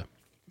Canada.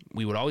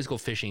 We would always go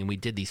fishing, and we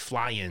did these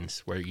fly-ins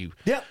where you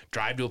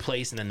drive to a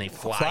place, and then they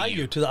fly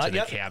you to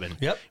the cabin.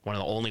 Yep. One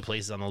of the only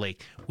places on the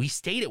lake. We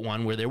stayed at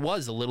one where there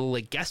was a little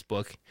like guest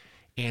book,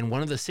 and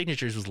one of the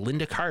signatures was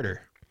Linda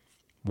Carter,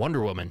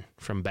 Wonder Woman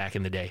from back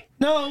in the day.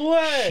 No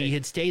way. She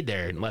had stayed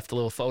there and left a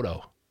little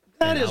photo.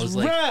 That is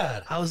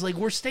rad. I was like,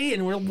 we're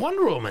staying where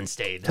Wonder Woman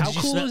stayed. How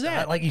cool is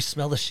that? Like you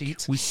smell the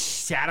sheets? We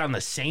sat on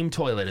the same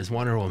toilet as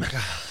Wonder Woman.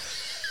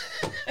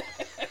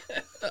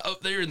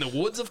 Up there in the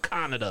woods of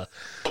Canada.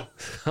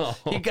 Oh.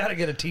 You got to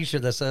get a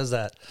t-shirt that says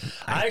that.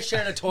 I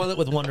shared a toilet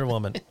with Wonder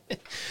Woman.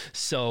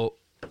 So,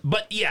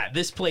 but yeah,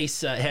 this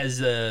place has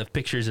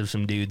pictures of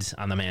some dudes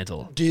on the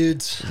mantle.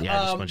 Dudes. Yeah,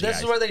 just a bunch of this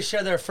guys. is where they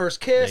share their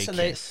first kiss,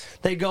 They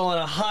they go on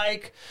a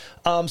hike.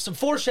 Some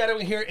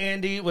foreshadowing here,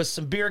 Andy, with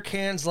some beer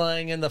cans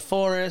lying in the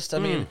forest. I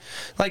mean,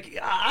 like,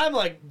 I'm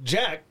like,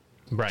 Jack.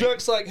 Right.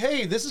 Jack's like,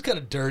 hey, this is kind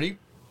of dirty.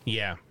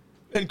 Yeah.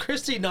 And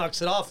Christy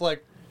knocks it off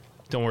like,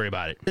 Don't worry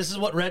about it. this is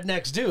what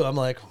rednecks do. I'm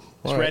like,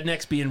 It's all right.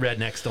 rednecks being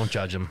rednecks. Don't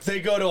judge them. They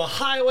go to a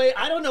highway.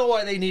 I don't know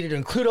why they needed to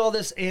include all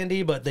this,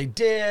 Andy, but they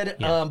did.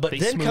 Yeah, But they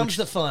then comes smooched.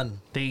 the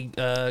fun. They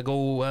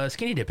go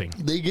skinny dipping.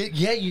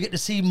 You get to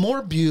see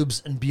more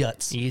bubes and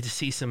butts. You get to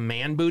see some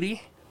man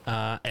booty.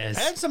 And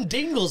some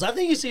dingles. I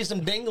think you see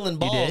some dingling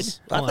balls.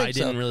 did? Well, I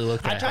didn't really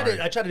look that I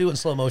hard. tried to do it in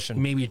slow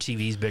motion. Maybe your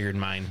TV's bigger than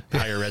mine,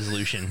 higher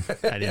resolution.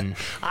 I didn't.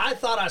 I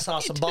thought I saw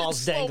some balls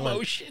Slow dangling.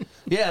 motion.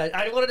 Yeah,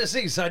 I wanted to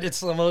see, so I did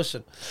slow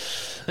motion.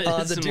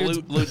 Some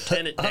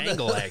Lieutenant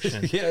Dangle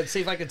action. Yeah,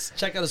 see if I could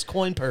check out his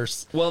coin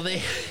purse. Well,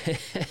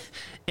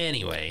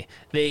 anyway,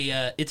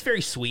 it's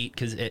very sweet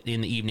because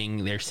in the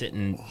evening they're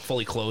sitting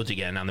fully clothed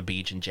again on the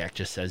beach, and Jack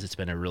just says it's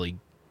been a really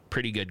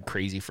pretty good,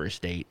 crazy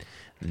first date.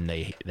 And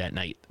that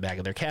night, back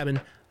at their cabin,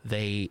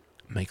 they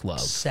make love.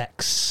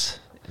 Sex.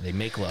 They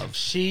make love.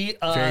 She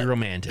Very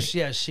romantic.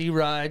 She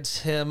rides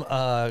him.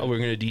 Oh, we're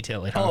gonna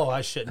detail it. Huh? Oh,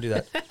 I shouldn't do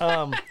that.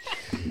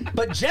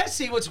 But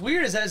Jesse, what's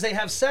weird is as they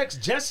have sex,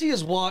 Jesse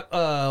is Is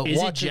watching.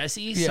 it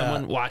Jesse?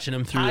 Someone watching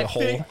him through I the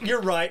hole? think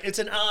you're right. It's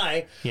an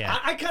eye. Yeah.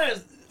 I kind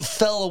of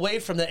fell away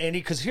from that, Andy,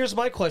 because here's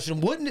my question.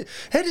 Wouldn't it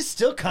is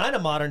still kind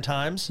of modern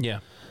times. Yeah.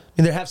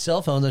 I mean, they have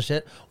cell phones and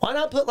shit. Why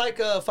not put like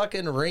a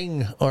fucking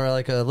ring or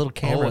like a little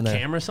camera in a there?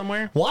 camera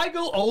somewhere? Why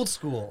go old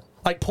school?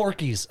 Like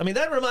Porky's. I mean,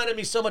 that reminded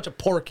me so much of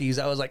Porky's.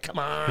 I was like, come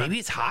on. Maybe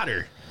it's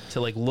hotter to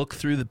like look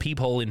through the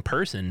peephole in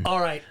person All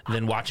right.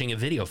 than watching a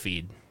video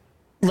feed.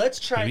 Let's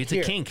try Maybe it it's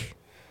here. a kink.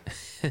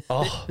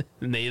 Oh.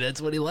 Maybe that's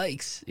what he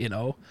likes, you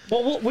know?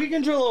 Well, we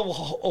can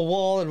drill a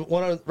wall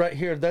and right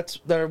here.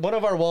 One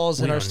of our walls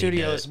in We our don't need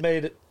studio to- is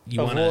made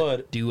You of want to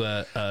wood. do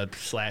a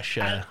slash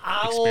And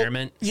I will-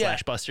 experiment, yeah.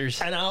 slash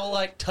busters, And I'll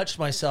like touch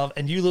myself,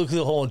 and you look through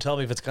the hole and tell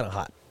me if it's kind of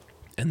hot.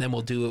 and then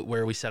we'll do it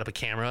where we set up a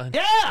camera.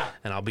 Yeah.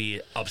 And I'll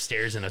be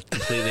upstairs in a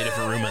completely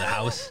different room of the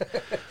house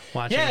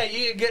watching. Yeah,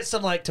 you can get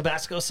some like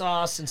Tabasco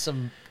sauce and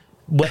some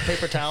wet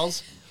paper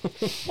towels.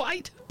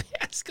 Why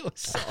Tabasco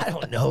sauce? I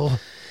don't know.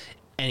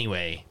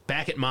 Anyway,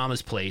 back at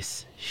Mama's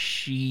place,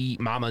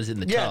 Mama's in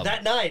the Yeah,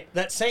 tub.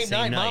 that same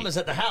night, night. Mama's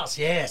at the house.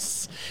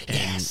 Yes.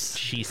 Yes.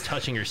 She's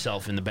touching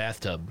herself in the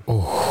bathtub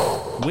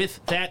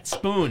with that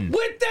spoon.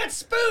 With that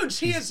spoon,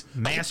 she is.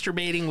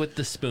 Masturbating with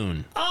the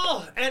spoon.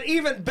 Oh, and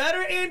even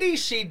better, Andy,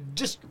 she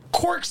just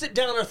corks it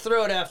down her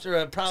throat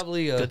after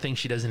probably a. Good thing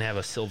she doesn't have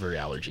a silver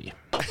allergy.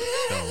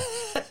 So,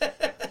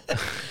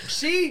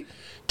 She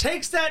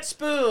takes that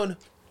spoon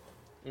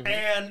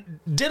and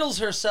diddles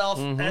herself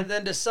and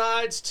then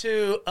decides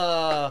to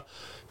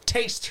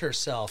taste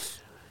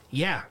herself.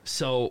 yeah,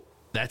 so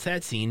that's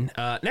that scene.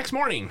 Next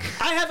morning.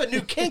 I have a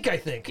new kink, I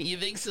think. You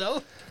think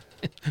so?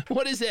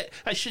 What is it?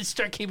 I should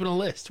start keeping a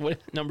list. What,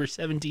 number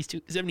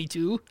 72?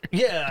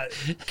 Yeah,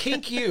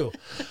 kink you.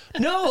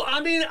 No,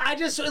 I mean, I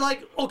just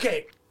like,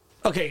 okay.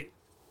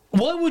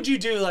 What would you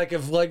do like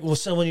if like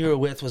someone you were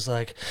with was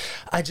like,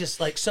 I just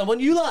like someone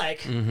you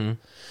like.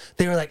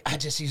 They were like, I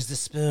just used the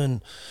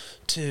spoon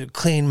to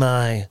clean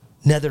my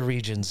nether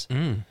regions,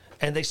 and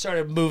they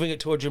started moving it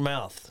towards your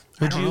mouth.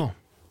 Would I don't you? know.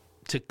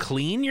 To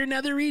clean your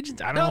nether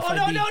regions? I don't No, know if oh, I'd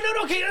no,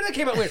 be... okay, that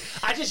came out weird.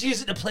 I just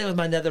used it to play with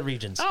my nether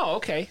regions. Oh,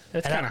 okay.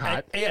 That's And kind of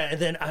hot. Yeah, and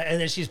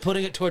then she's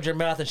putting it towards your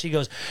mouth, and she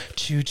goes,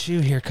 "Choo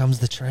choo, here comes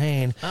the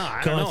train Oh, I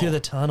don't going know. through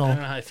the tunnel." I don't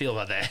know how I feel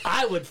about that.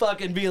 I would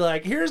fucking be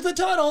like, "Here's the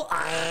tunnel."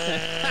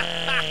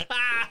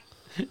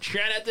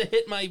 Try not to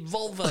hit my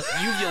uvula.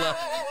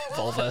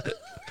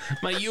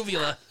 My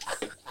uvula.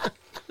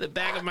 the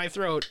back of my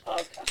throat.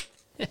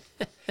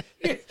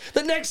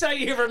 The next time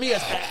you hear from me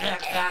is.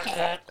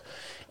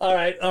 All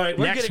right. We're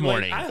Next getting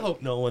morning. late. I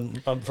hope no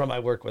one from my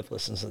work with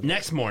listens to this.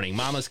 Next morning,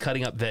 Mama's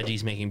cutting up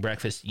veggies, making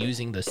breakfast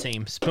using the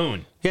same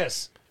spoon.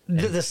 Yes.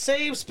 The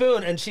same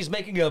spoon, and she's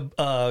making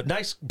a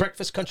nice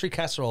breakfast country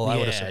casserole, I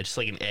would Yeah, assume. just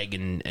like an egg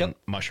and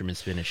mushroom and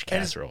spinach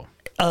casserole.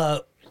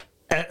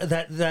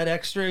 That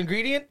extra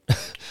ingredient,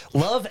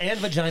 love and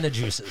vagina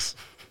juices.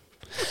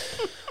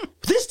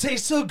 This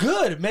tastes so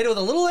good. Made it with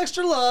a little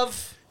extra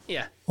love.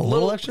 Yeah. A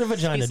little extra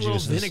vagina tastes a little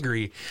juices.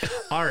 vinegary.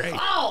 All right.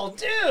 Oh,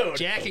 dude.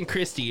 Jack and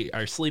Christy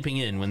are sleeping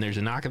in when there's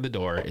a knock at the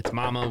door. It's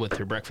Mama with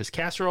her breakfast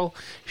casserole.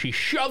 She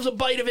shoves a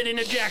bite of it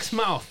into Jack's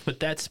mouth with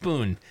that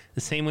spoon,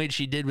 the same way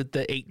she did with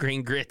the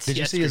 8-grain grits. Did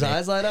you see his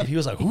eyes light up? He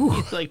was like, ooh.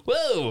 He's like,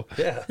 whoa,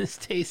 Yeah. this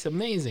tastes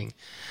amazing.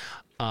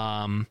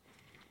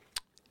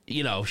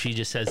 You know, she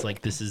just says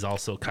like, this is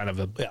also kind of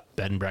a bed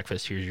and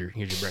breakfast. Here's your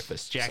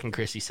breakfast. Jack and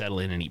Christy settle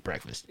in and eat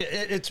breakfast.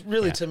 It's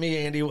really, to me,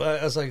 Andy,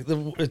 I was like,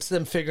 it's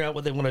them figuring out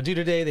what they want to do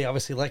today. They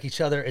obviously like each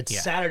other. It's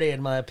Saturday,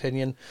 in my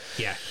opinion.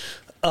 Yeah.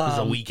 It's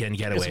a weekend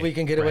getaway. It's a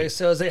weekend getaway. Right.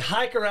 So as they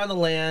hike around the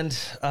land,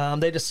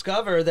 they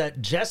discover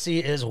that Jesse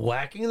is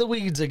whacking the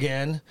weeds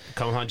again.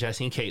 Come on,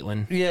 Jesse and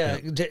Caitlin.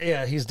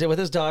 Yeah, he's with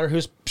his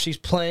daughter, she's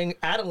playing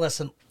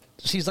adolescent.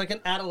 She's like an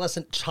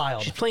adolescent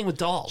child. She's playing with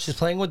dolls. She's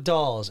playing with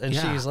dolls, and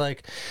she's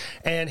like,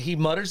 and he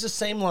mutters the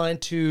same line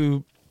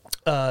to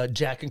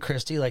Jack and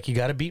Christy, like, you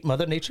got to beat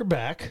Mother Nature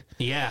back.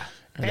 Yeah.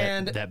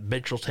 And that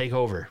bitch will take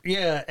over.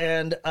 Yeah,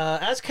 and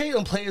as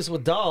Caitlin plays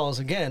with dolls,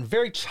 again,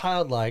 very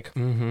childlike,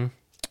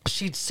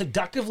 she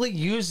seductively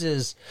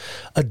uses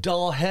a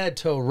doll head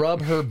to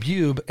rub her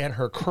boob and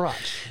her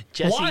crotch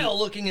while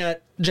looking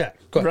at Jack.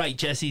 Go ahead. Right,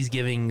 Jesse's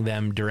giving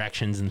them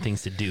directions and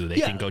things to do. They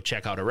can go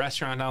check out a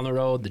restaurant down the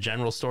road. The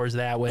general store's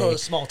that way. Go to a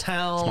small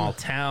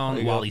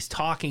town. While he's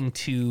talking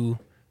to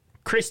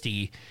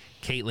Christy,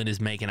 Caitlin is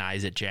making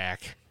eyes at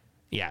Jack.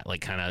 Yeah,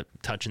 like kind of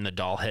touching the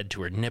doll head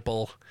to her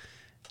nipple,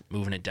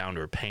 moving it down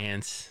to her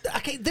pants.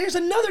 Okay, there's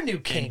another new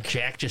kink. And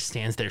Jack just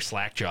stands there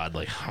slack-jawed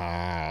like,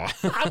 oh,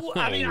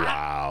 I mean,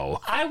 wow.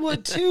 I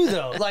would too,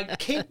 though. Like,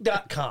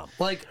 kink.com.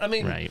 Like, I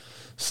mean, Right.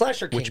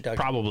 /kink.com. Which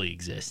probably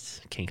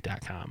exists.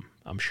 Kink.com.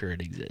 I'm sure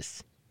it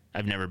exists.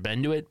 I've never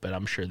been to it, but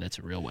I'm sure that's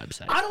a real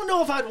website. I don't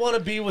know if I'd want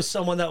to be with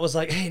someone that was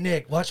like, hey,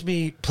 Nick, watch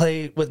me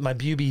play with my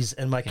boobies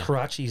and my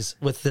crotchies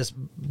with this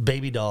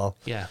baby doll.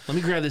 Yeah. Let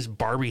me grab this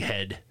Barbie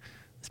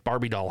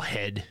doll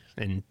head,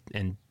 and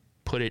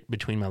put it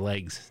between my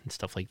legs and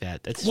stuff like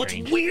that. That's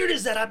strange. What's weird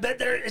is that I bet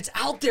it's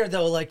out there,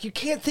 though. Like, you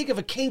can't think of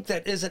a kink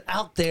that isn't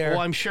out there. Well,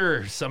 I'm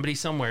sure somebody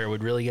somewhere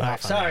would really get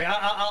off on Sorry, that.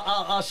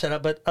 I'll shut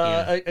up. But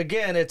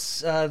again,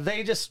 it's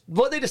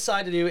what they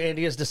decide to do,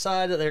 Andy, is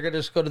decide that they're going to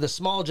just go to the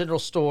small general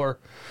store.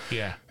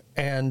 Yeah.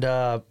 And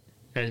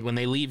And when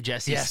they leave,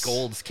 Jesse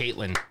scolds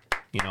Caitlin.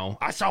 You know,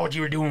 I saw what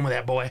you were doing with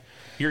that boy.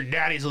 You're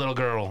daddy's little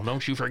girl.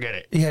 Don't you forget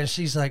it. yeah,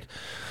 she's like,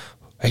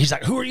 he's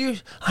like, who are you?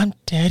 I'm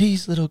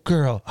Daddy's little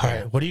girl. All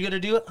right, what are you gonna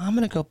do? I'm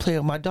gonna go play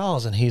with my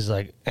dolls. And he's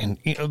like, and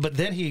you know, but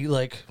then he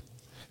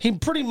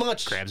pretty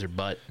much Grabs her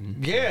butt.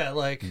 And,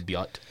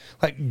 butt.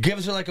 like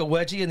gives her like a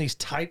wedgie in these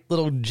tight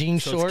little jean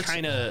So shorts. it's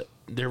kind of,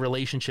 their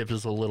relationship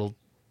is a little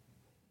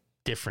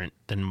different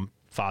than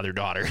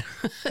father-daughter.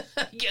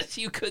 I guess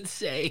you could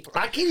say.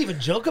 I can't even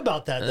joke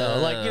about that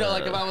though. Like, you know,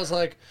 like if I was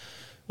like,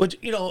 which,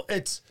 you know,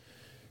 it's.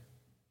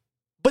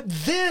 But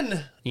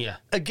then Yeah.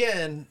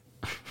 again,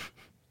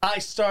 I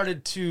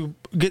started to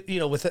get, you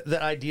know, with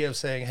the idea of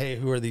saying, hey,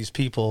 who are these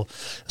people?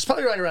 It's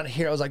probably right around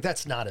here. I was like,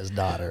 that's not his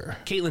daughter.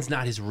 Caitlin's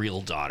not his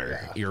real daughter.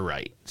 Yeah. You're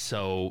right.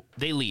 So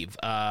they leave.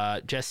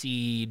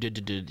 Jesse,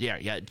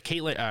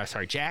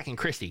 Caitlin, Jack and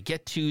Christy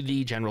get to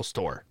the general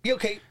store.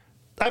 Okay,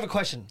 I have a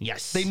question.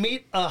 Yes. They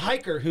meet a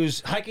hiker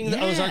who's hiking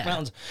the Ozark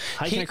Mountains.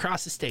 Hiking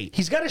across the state.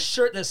 He's got a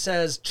shirt that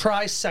says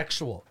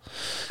trisexual.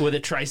 With a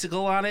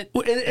tricycle on it?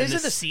 And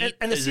the seat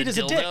is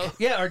a dick.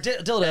 Yeah, or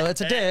dildo.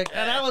 It's a dick.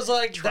 And I was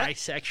like...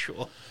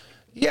 Trisexual.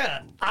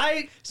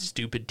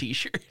 Stupid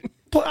t-shirt.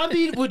 But I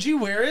mean, would you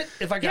wear it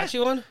if I got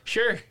you one?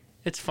 Sure.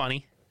 It's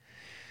funny.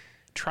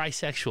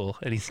 Trisexual.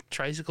 And he's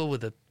tricycle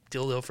with a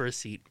dildo for a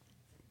seat.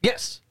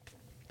 Yes.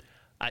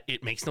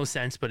 It makes no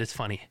sense, but it's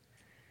funny.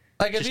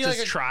 Like, Just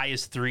because tri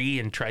is 3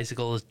 and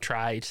tricycle is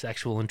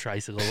trisexual and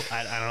tricycle.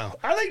 I don't know.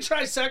 I think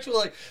trisexual,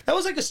 like, that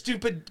was like a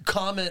stupid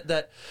comment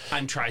that...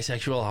 I'm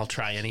trisexual, I'll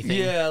try anything.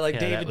 Yeah, like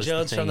David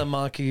Jones from the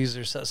Monkees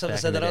or something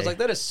said that. I was like,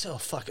 that is so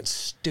fucking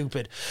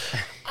stupid.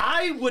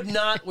 I would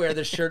not wear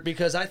this shirt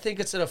because I think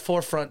it's at a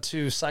forefront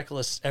to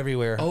cyclists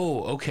everywhere.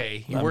 Oh,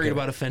 okay. You're worried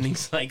about offending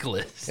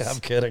cyclists. Yeah, I'm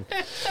kidding.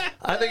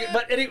 I think,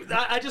 but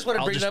I just want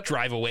to bring it up. I'll just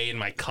drive away in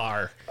my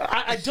car.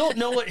 I don't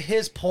know what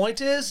his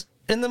point is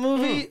in the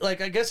movie. Like,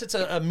 I guess it's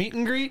a meet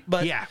and greet,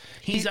 but yeah,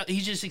 he's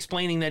just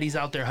explaining that he's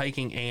out there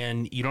hiking,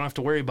 and you don't have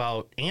to worry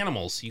about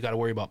animals. You got to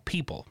worry about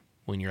people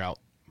when you're out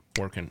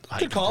hiking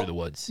through the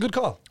woods. Good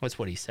call. That's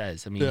what he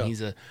says. I mean,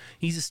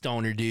 he's a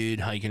stoner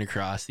dude hiking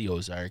across the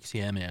Ozarks.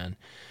 Yeah, man.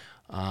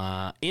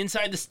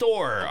 Inside the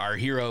store, our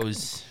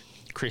heroes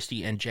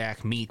Christy and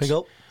Jack meet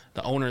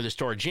the owner of the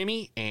store,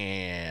 Jimmy,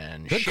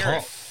 and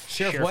Sheriff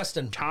Sheriff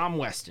Weston. Tom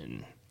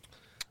Weston.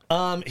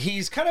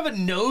 He's kind of a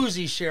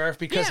nosy sheriff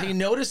because Yeah. he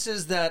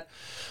notices that.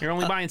 You're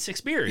only buying 6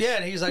 beers. Yeah,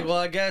 and he's like, well,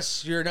 I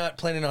guess you're not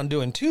planning on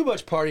doing too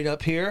much partying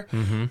up here,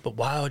 but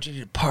why would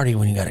you party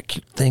when you got a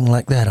cute thing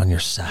like that on your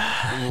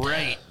side?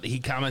 Right. He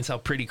comments how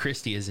pretty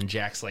Christy is, and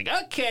Jack's like,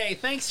 okay,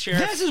 thanks, Sheriff.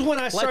 This is when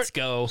I start. Let's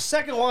go.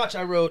 Second watch,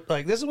 I wrote,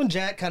 like, this is when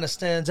Jack kind of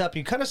stands up.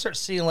 You kind of start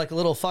seeing, like, a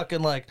little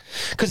fucking, like,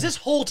 because this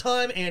whole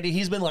time, Andy,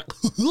 he's been like,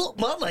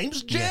 my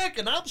name's Jack,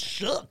 and I'm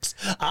Shucks.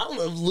 I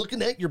love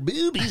looking at your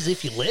boobies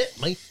if you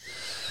let me.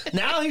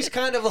 Now he's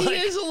kind of like. He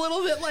is a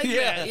little bit like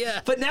that,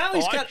 yeah. But now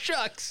he's got.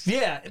 Shucks.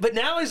 Yeah, but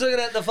now he's looking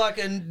at the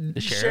fucking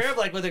sheriff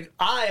like with an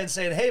eye and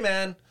saying, hey,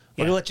 man,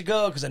 we're going to let you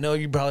go because I know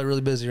you're probably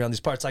really busy around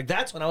these parts. Like,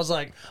 that's when I was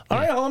like, all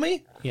right,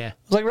 homie. Yeah. I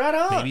was like, right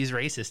on. Maybe he's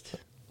racist.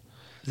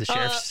 The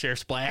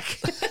sheriff's black.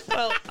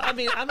 Well, I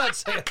mean, I'm not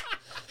saying.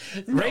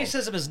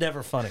 Racism is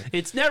never funny.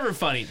 It's never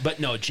funny. But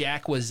no,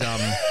 Jack was,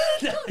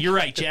 you're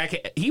right,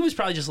 Jack, he was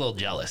probably just a little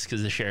jealous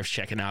because the sheriff's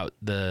checking out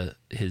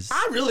his.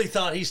 I really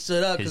thought he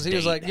stood up because he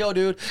was like, yo,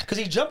 dude, because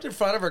he jumped in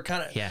front of her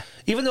kind of. Yeah.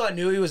 Even though I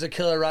knew he was a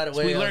killer right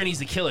away. We learn he's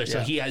the killer, so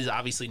Yeah. he has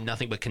obviously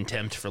nothing but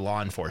contempt for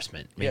law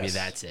enforcement. Maybe Yes.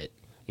 that's it.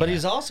 But Yeah.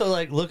 he's also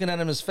like looking at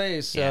him in his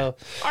face. So,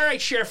 Yeah. All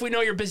right, Sheriff, we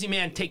know you're a busy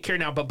man. Take care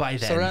now, bye-bye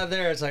then. so right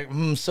there, it's like,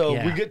 so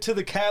Yeah. we get to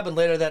the cabin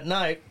later that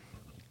night.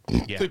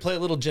 Yeah. We play a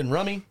little gin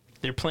rummy.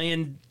 They're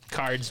playing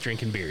cards,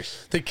 drinking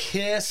beers. The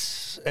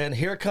kiss, and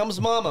here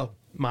comes Mama.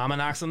 Mama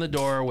knocks on the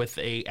door with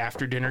a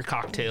after-dinner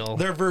cocktail.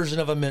 Their version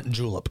of a mint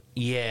julep.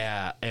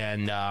 Yeah,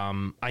 and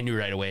I knew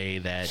right away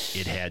that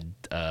it had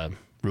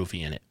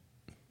roofie in it.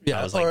 Yeah,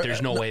 I was like,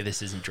 there's no way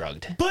this isn't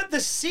drugged. But the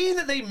scene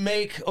that they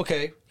make,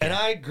 okay, and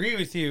I agree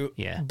with you.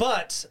 Yeah.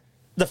 But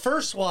the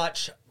first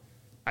watch,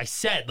 I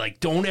said, like,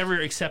 don't ever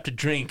accept a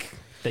drink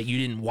that you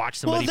didn't watch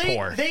somebody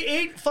pour. they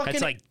ate fucking.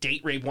 That's like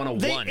date rape they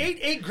 101. ate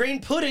 8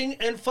 grain pudding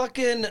and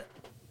fucking.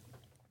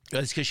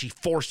 That's because she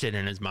forced it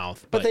in his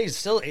mouth. But they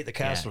still ate the yeah,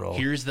 casserole.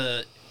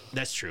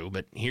 that's true,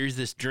 but here's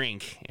this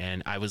drink.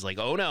 And I was like,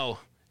 oh no,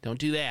 don't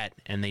do that.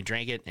 And they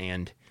drank it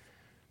and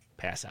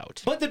pass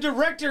out. But the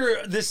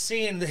director, this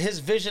scene, his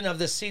vision of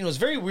this scene was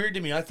very weird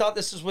to me. I thought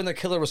this is when the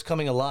killer was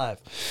coming alive,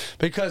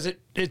 because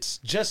it's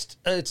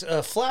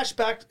a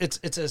flashback.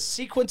 It's a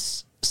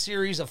sequence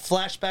series of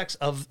flashbacks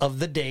of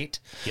the date.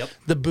 Yep.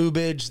 The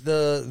boobage,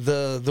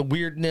 the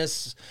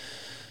weirdness.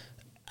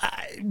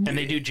 And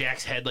they do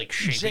Jack's head like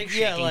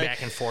shaking like-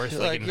 back and forth,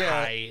 like, like, in yeah.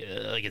 high,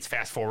 like it's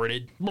fast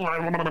forwarded,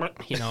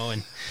 you know,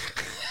 and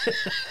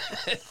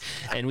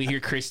and we hear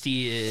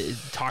Christy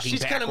talking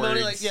She's kind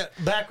backwards. of moaning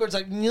backwards,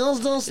 like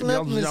Nils don't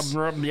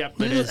let me. Yep,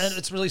 And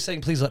it's really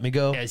saying, "Please let me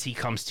go." as he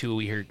comes to,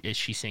 we hear is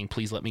she saying,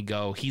 "Please let me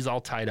go." He's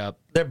all tied up.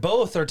 They're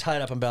both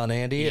tied up and bound,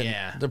 Andy. And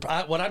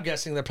Yeah. what I'm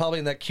guessing, they're probably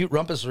in that cute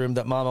rumpus room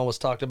that Mama was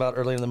talked about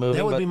earlier in the movie.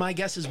 That would but be my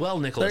guess as well,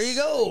 Nicholas. there you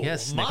go.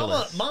 Yes, Mama.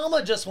 Nicholas.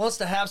 Mama just wants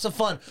to have some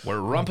fun. We're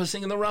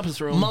rumpusing in the rumpus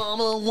room.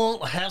 Mama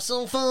wants to have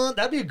some fun.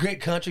 That'd be a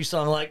great country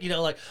song, like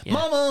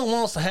Mama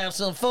wants to have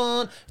some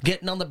fun,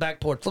 getting on the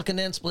back porch, looking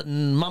and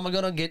splitting. Mama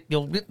gonna get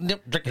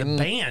drinking.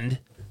 Band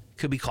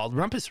could be called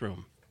Rumpus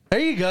Room. There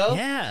you go.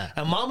 Yeah.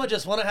 And Mama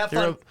just want to have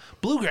They're fun. a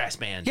bluegrass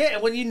band. Yeah,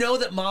 and when you know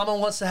that Mama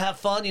wants to have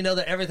fun, you know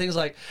that everything's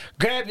like,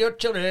 grab your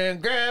children,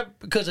 grab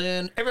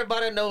cousin.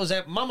 Everybody knows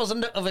that Mama's in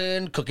the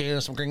oven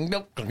cooking some green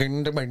milk,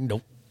 cooking the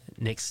milk.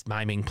 Nick's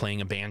miming playing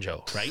a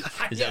banjo, right?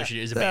 Is that what she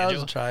is? A Yeah, I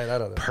banjo? was trying. I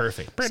don't know.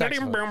 Perfect. But So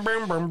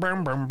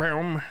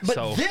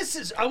this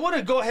is, I want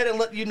to go ahead and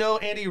let you know,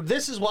 Andy,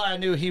 this is why I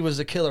knew he was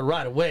a killer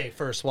right away,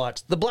 first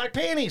watch. The black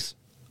panties.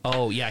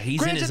 oh yeah,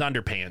 he's in Granted- his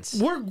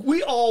underpants.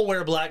 We all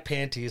wear black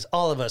panties,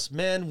 all of us,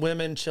 men,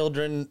 women,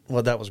 children.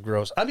 Well, that was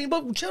gross. I mean,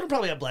 but children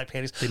probably have black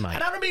panties. They might.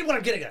 And I don't mean what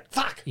I'm getting at.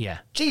 Fuck. Yeah.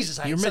 Jesus.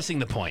 You're missing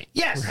the point.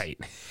 Yes. Right.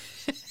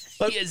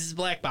 He has his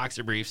black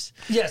boxer briefs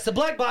Yes, the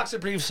black boxer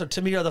briefs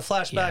to me are the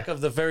flashback Yeah.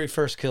 of the very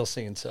first kill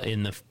scene. So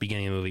in the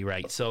beginning of the movie,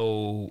 right?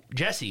 So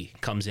Jesse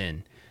comes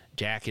in.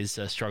 Jack is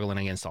struggling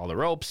against all the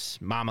ropes.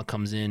 Mama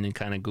comes in and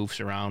kind of goofs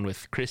around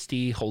with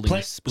Christy, holding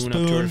a spoon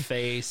up to her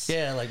face.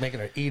 Yeah, like making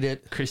her eat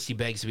it. Christy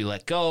begs to be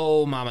let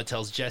go. Mama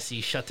tells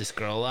Jesse, shut this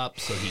girl up,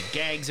 so he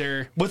gags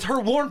her. With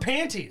her worn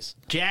panties.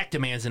 Jack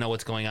demands to know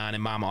what's going on,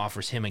 and Mama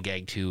offers him a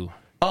gag too.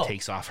 Oh.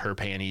 Takes off her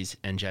panties,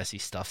 and Jesse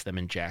stuffs them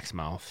in Jack's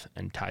mouth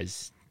and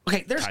ties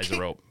Okay, there's the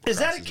rope Is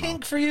that across a his kink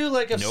mouth. for you?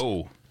 Like, if,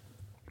 No.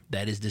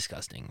 That is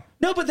disgusting.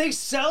 no, but they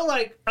sell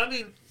like. I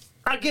mean,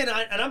 again,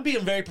 and I'm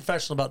being very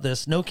professional about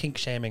this. No kink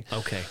shaming.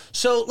 Okay.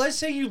 So let's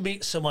say you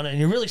meet someone and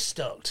you're really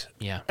stoked.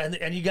 Yeah.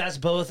 And you guys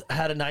both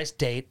had a nice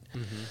date,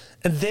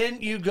 and then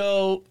you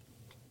go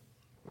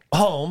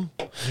home,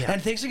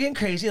 and things are getting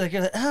crazy. Like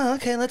you're like, oh,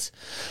 okay, let's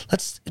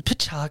put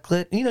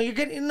chocolate. You know, you're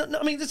getting.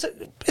 I mean,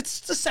 it's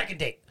the second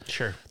date.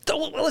 Sure.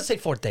 Well, let's say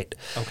fourth date.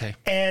 Okay.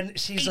 And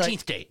she's 18th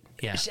like, date.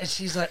 Yeah. and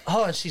she's like,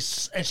 oh, and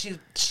she's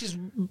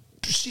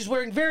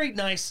wearing very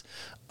nice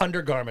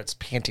undergarments,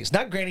 panties,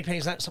 not granny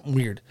panties, not something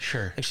weird.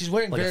 Sure. Like she's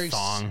wearing Like a very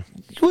thong.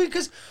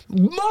 Because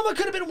Mama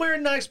could have been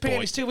wearing nice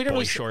panties too. We didn't boy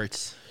really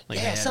shorts. Like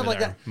Yeah, they had something with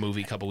like our that.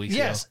 movie a couple weeks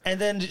Yes, ago. and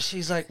then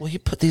she's like, "Will you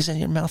put these in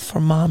your mouth for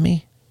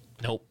mommy?"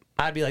 Nope.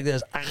 I'd be like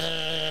this.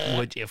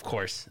 Which, of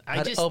course, I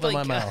I'd just open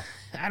like, my mouth.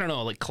 I don't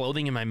know, like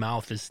clothing in my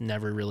mouth has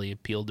never really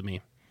appealed to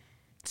me.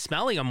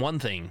 Smelling on one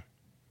thing,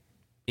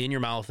 in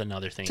your mouth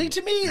another thing. See,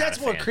 to me, Not that's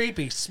a more fan.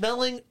 creepy.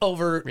 Smelling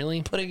over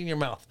Really? putting in your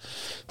mouth.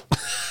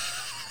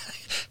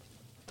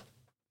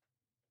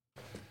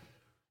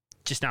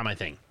 Just not my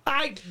thing.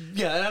 I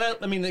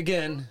mean,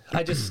 again,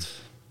 I just.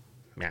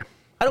 Yeah.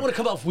 I don't want to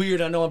come off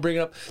weird. I know I'm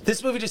bringing up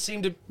this movie. Just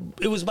seemed to.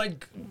 It was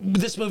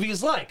this movie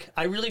is like.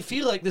 I really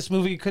feel like this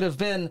movie could have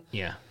been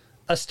Yeah.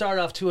 a start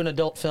off to an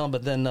adult film,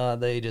 but then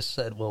they just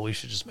said, "Well, we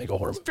should just make a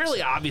horror movie."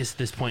 Fairly obvious at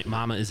this point,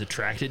 Mama is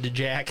attracted to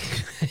Jack.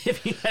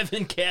 If you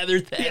haven't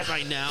gathered that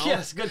by now.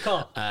 Yes, good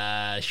call.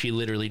 She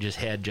literally just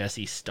had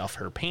Jesse stuff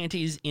her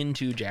panties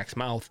into Jack's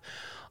mouth.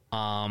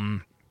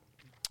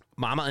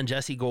 Mama and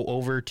Jesse go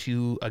over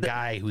to a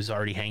guy who's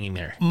already hanging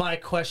there. My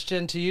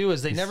question to you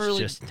is: they never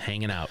really Just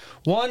hanging out.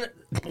 one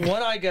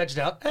eye gouged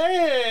out.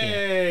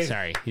 Hey,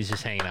 Sorry, he's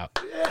just hanging out.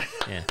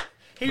 Yeah.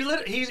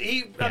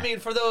 he. I mean,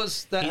 for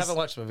those that haven't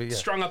watched the movie, yeah.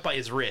 Strung up by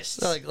his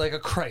wrists. like a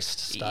Christ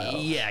style.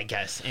 Yeah, I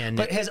guess. And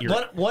But his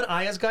one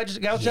eye is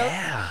gouged out.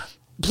 yeah.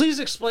 Please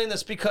explain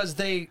this because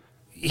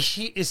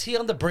is he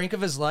on the brink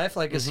of his life?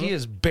 Like, is he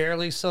is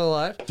barely still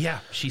alive? Yeah,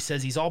 she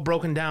says he's all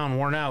broken down,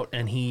 worn out,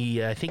 and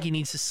I think he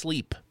needs to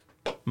sleep.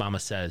 Mama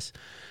says,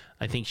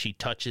 I think she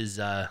touches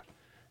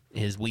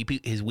his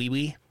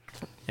wee-wee,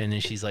 and then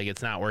she's like,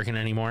 it's not working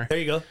anymore. There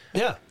you go.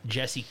 Yeah.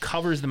 Jesse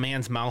covers the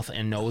man's mouth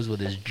and nose with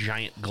his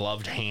giant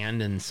gloved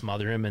hand and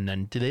smother him, and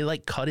then do they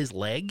like cut his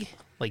leg?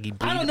 Like he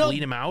I don't know.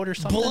 bleed him out or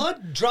something?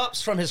 Blood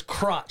drops from his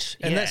crotch,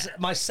 and Yeah. that's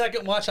my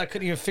second watch. I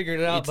couldn't even figure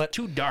it out. It's But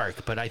too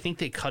dark, but I think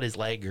they cut his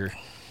leg or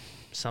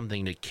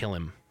something to kill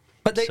him.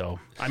 they, So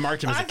I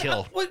marked him as a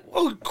kill.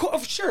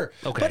 Sure.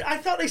 Okay. But I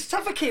thought they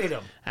suffocated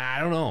him. I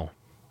don't know.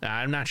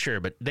 I'm not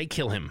sure, but they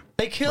kill him.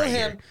 They kill him,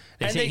 here.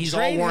 They and say they he's all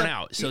drain worn him.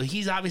 out. So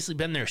he's obviously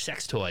been their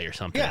sex toy or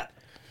something. Yeah.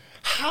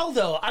 How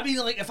though? I mean,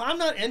 like, if I'm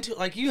not into it,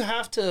 like, you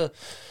have to.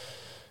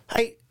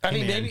 I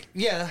mean, man. maybe,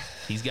 yeah.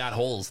 He's got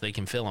holes. They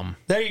can fill him.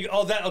 There you go.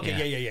 Oh, that. Okay.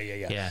 Yeah.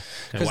 Yeah. Yeah.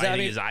 'Cause And why do I you think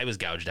mean- his eye was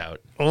gouged out?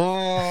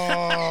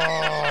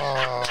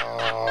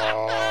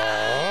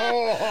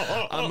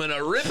 I'm going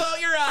to rip out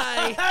your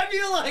eye.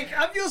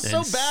 I feel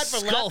so and bad for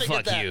skull laughing fuck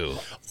at that. you.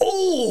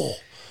 Oh.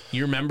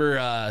 You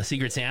remember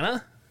Secret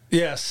Santa?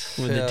 Yes.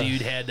 When the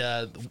dude had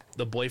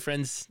the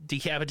boyfriend's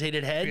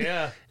decapitated head?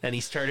 Yeah. And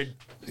he started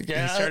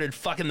Yeah.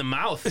 fucking the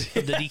mouth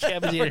of the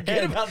decapitated Forget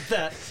head. about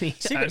that. I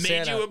Secret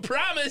made Santa. you a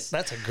promise.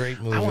 That's a great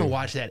movie. I want to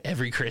watch that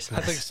every Christmas.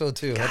 I think so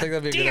too. I think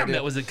that'd be a good Damn, idea.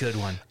 that was a good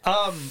one.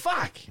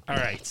 Fuck. All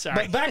right, sorry.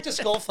 But back to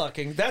skull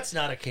fucking. That's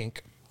not a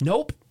kink.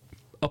 Nope.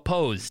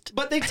 Opposed.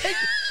 But they take.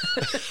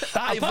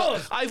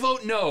 I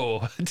vote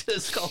no to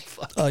skull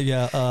fuck.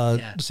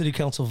 Yeah. City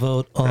council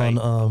vote on.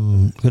 Right.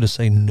 I'm gonna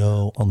say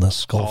no on the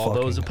skull All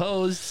fucking. those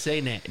opposed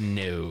say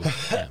no.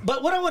 Yeah.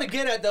 But what I want to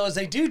get at though is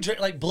they do drink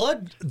like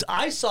blood.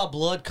 I saw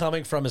blood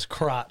coming from his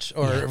crotch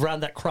or around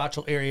that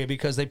crotchal area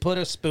because they put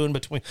a spoon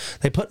between.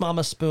 They put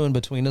Mama's spoon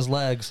between his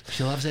legs.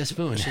 She loves that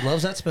spoon. She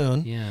loves that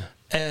spoon. Yeah.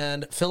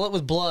 And fill it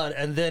with blood,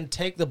 and then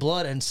take the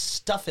blood and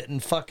stuff it in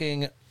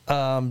fucking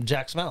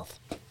Jack's mouth.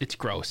 It's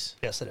gross.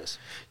 Yes, it is.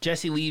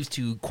 Jesse leaves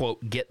to,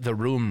 quote, get the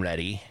room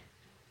ready,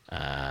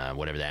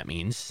 whatever that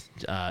means.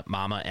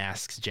 Mama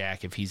asks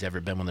Jack if he's ever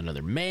been with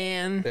another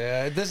man.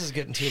 Yeah, this is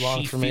getting too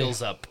long She for me.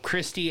 feels up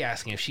Christy,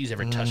 asking if she's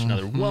ever touched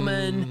another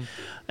woman.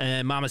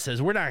 And Mama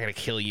says, "We're not going to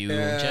kill you."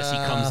 Jesse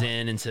comes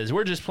in and says,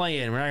 "We're just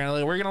playing. We're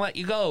going to let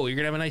you go. You're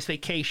going to have a nice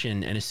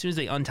vacation." And as soon as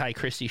they untie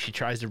Christy, she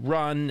tries to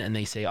run, and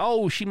they say,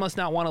 "Oh, she must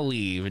not want to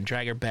leave," and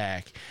drag her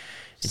back.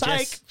 And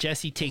Psych.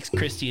 Jesse takes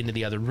Christy into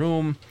the other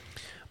room.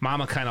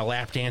 Mama kind of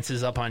lap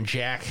dances up on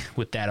Jack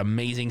with that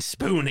amazing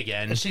spoon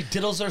again. And she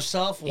diddles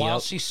herself while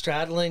Yep. she's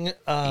straddling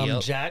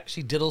Yep. Jack.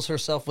 She diddles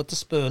herself with the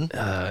spoon.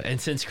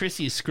 And since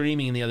Christy is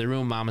screaming in the other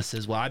room, Mama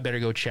says, "Well, I better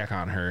go check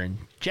on her." And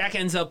Jack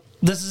ends up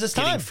This is his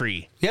getting time.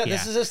 free. Yeah,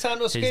 this is his time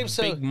to escape. His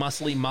So big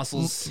muscly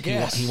muscles.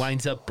 Yes. He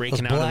winds up those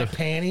breaking out black of the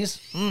panties.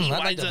 I'd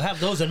like winds to up- have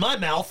those in my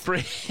mouth.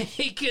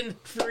 breaking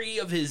free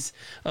of his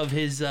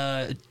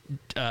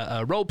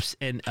ropes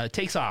and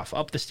takes off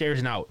up the stairs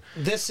and out.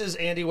 This is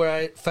Andy. Where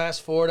I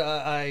fast forward.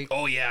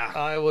 Oh yeah,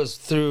 I was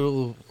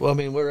through. I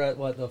mean, we're at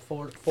what the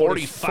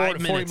 45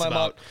 minutes mile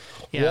about.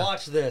 Yeah.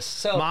 Watch this.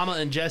 So Mama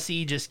and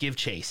Jesse just give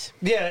chase.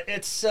 yeah,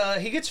 it's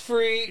he gets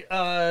free.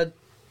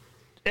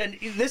 And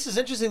this is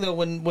interesting though.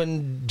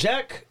 When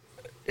Jack,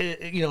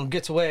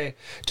 gets away,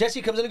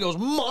 Jesse comes in and goes,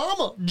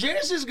 "Mama,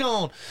 Jesse's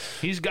gone."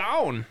 He's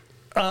gone.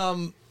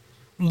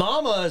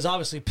 Mama is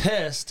obviously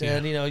pissed,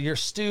 and you're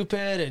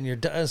stupid, and you're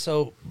done.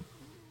 So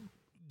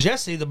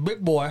Jesse, the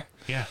big boy,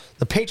 Yeah.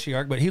 the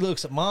patriarch, but he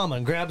looks at Mama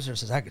and grabs her and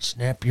says, "I could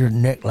snap your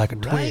neck like a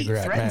twig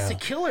right Threatens now." to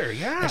kill her.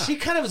 Yeah. And she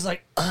kind of was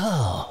like,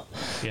 "Oh,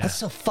 Yeah. that's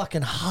so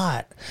fucking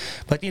hot,"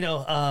 but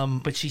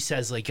But she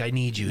says, like, I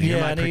need you. You're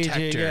my I need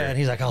protector. you. Yeah, and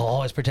he's like, "I'll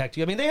always protect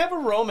you." I mean, they have a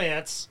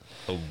romance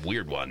A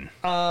weird one.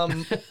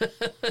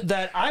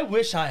 that I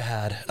wish I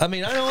had. I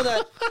mean, I know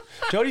that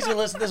Jody's gonna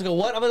listen to this and go,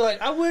 "What?" I'm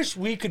like, I wish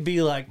we could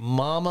be like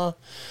Mama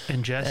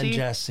And Jesse? and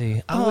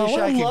Jesse. I wish what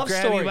a I could love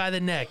grab story. you by the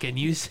neck and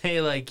you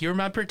say, like, you're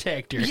my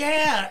protector.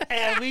 Yeah,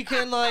 and we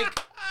can like,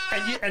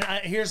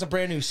 here's a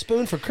brand new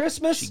spoon for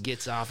Christmas. She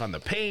gets off on the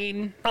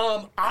pain.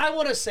 I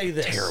want to say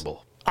this.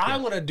 Terrible. I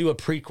want to do a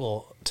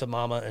prequel to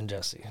Mama and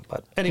Jesse.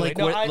 But anyway, Like,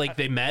 no, what, I, like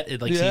they met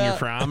at, like, Yeah. senior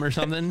prom or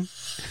something?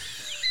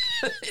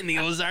 In the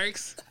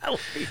Ozarks?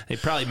 They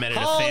probably met at a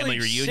Holy family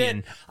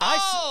reunion.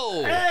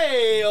 shit.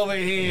 Hey, over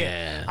here.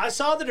 Yeah. I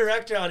saw the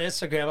director on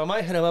Instagram. I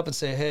might hit him up and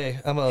say, "Hey,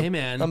 Hey,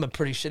 man. I'm a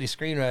pretty shitty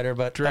screenwriter,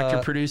 but Director,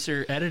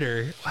 producer,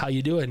 editor, how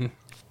you doing?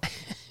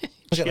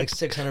 I got like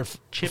 600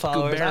 Chip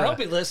followers. I Gubera. hope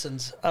he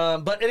listens.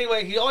 But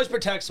anyway, he always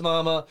protects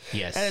Mama.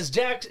 Yes. And as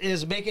Jack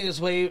is making his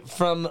way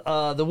from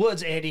the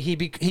woods, Andy,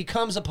 he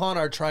comes upon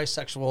our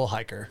trisexual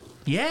hiker.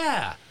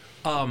 Yeah.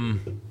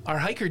 Our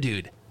hiker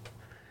dude.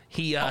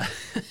 He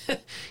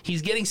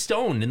he's getting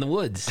stoned in the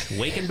woods,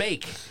 wake and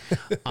bake.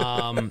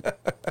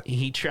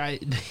 He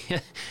tried.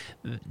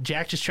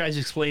 Jack just tries to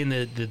explain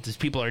that these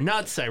people are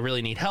nuts. I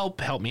really need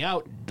help. Help me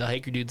out. The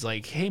hiker dude's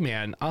like, "Hey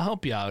man, I'll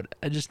help you out.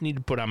 I just need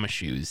to put on my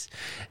shoes."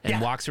 And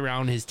Yeah. walks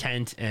around his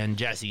tent, and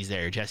Jesse's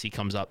there. Jesse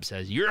comes up,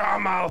 says, "You're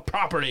on my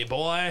property,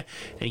 boy."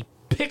 And he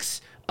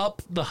picks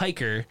up the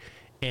hiker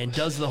and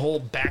does the whole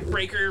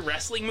backbreaker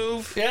wrestling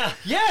move. Yeah.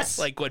 Yes.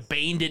 Like what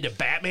Bane did to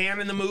Batman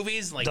in the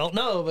movies. Like, Don't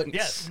know, but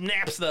yes.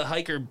 snaps the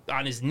hiker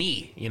on his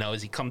knee,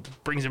 as he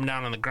brings him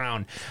down on the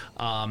ground.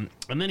 And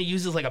then he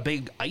uses like a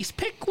big ice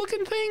pick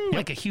looking thing,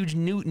 like a huge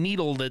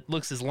needle that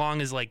looks as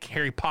long as like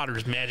Harry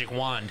Potter's magic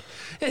wand.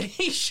 And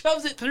he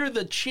shoves it through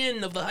the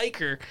chin of the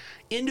hiker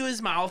into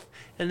his mouth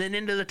and then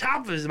into the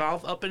top of his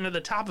mouth, up into the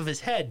top of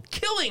his head,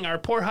 killing our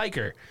poor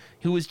hiker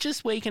who was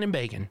just waking and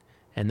baking.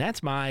 And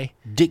that's my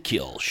Dick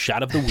Kill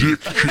Shot of the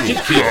Week. Dick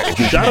Kill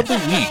Shot of the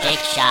Week. Dick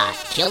shot.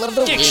 Kill of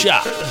the Dick week.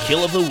 Shot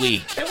Kill of the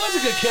Week. It was a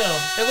good kill.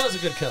 It was a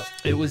good kill.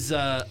 It was,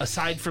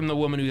 aside from the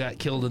woman who got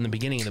killed in the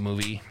beginning of the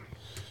movie,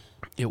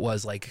 it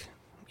was like,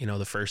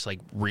 the first like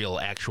real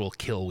actual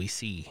kill we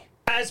see.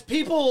 As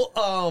people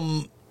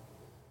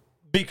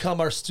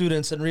become our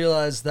students and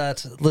realize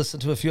that, listen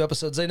to a few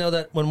episodes, they know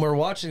that when we're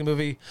watching a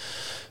movie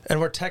and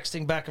we're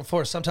texting back and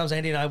forth, sometimes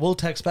Andy and I will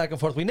text back and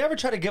forth. We never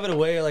try to give it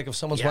away, like if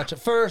someone's watched it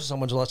first,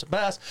 someone's watched it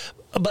last.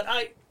 But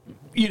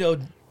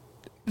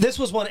this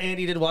was one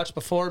Andy did watch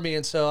before me,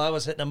 and so I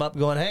was hitting him up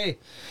going, "Hey,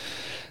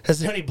 is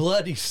there any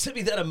blood?" He sent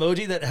me that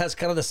emoji that has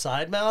kind of the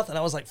side mouth, and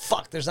I was like,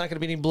 "Fuck, there's not going to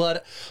be any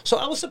blood." So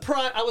I was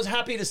surprised. I was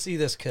happy to see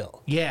this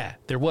kill. Yeah,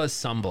 there was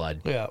some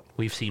blood. Yeah.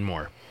 We've seen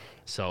more.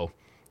 So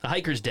the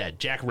hiker's dead.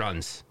 Jack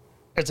runs.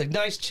 It's a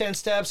nice chin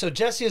stab. So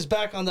Jesse is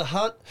back on the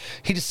hunt.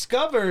 He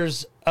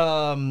discovers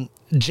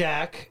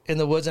Jack in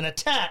the woods and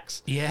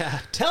attacks. Yeah.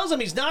 Tells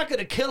him he's not going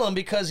to kill him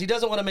because he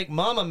doesn't want to make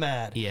Mama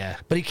mad. Yeah.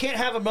 But he can't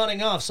have him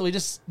running off, so he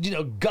just,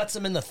 guts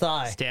him in the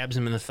thigh. Stabs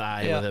him in the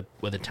thigh Yeah.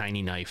 with a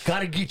tiny knife. Got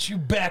to get you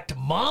back to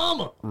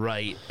Mama.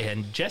 Right.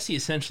 And Jesse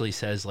essentially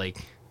says, like,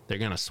 they're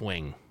going to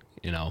swing,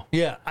 Yeah,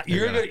 gonna-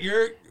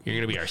 you're You're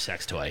going to be our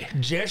sex toy.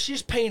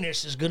 Jesse's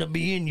penis is going to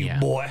be in you, Yeah.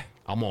 boy.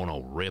 I'm going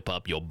to rip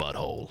up your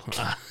butthole.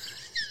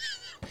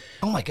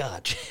 Oh my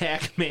God.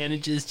 Jack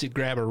manages to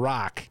grab a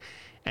rock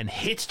and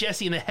hits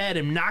Jesse in the head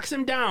and knocks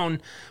him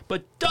down,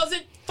 but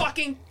doesn't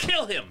fucking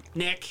kill him,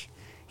 Nick.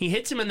 He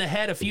hits him in the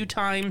head a few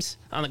times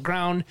on the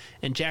ground,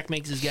 and Jack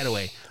makes his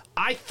getaway.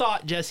 I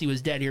thought Jesse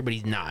was dead here, but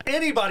he's not.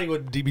 Anybody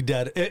would be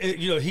dead.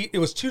 It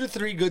was 2 to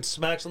 3 good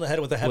smacks on the head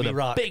with a heavy With a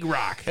rock. big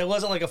rock. It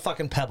wasn't like a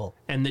fucking pebble.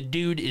 And the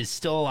dude is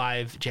still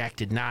alive. Jack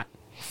did not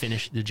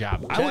finish the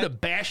job. I Jack- would have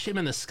bashed him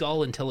in the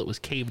skull until it was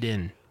caved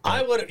in.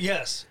 I would have,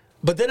 yes.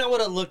 But then I would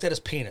have looked at his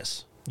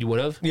penis. You would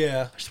have?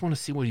 Yeah. I just want to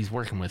see what he's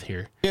working with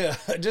here. Yeah.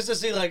 Just to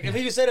see, like, if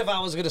he said if I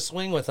was going to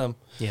swing with him.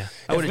 Yeah.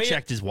 I would have me-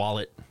 checked his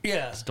wallet,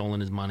 Yeah.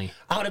 stolen his money.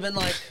 I would have been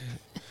like.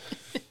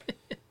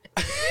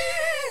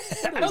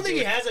 I don't think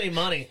he has any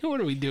money.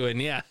 What are we doing?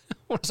 Yeah.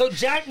 So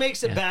Jack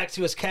makes it back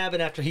to his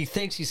cabin after he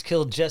thinks he's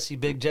killed Jesse,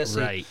 Big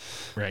Jesse.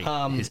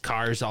 Right. His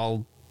car's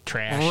all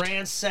trashed.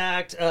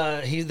 Ransacked.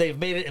 They've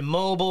made it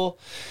immobile.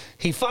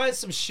 He finds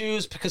some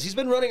shoes because he's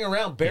been running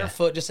around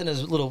barefoot, just in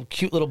his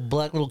cute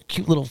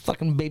little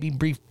fucking baby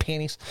brief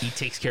panties. He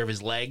takes care of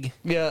his leg.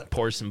 Yeah.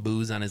 Pours some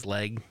booze on his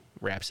leg.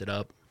 Wraps it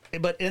up.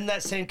 But in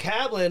that same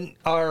cabin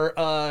are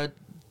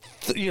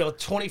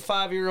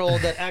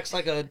 25-year-old that acts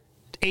like a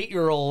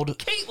 8-year-old.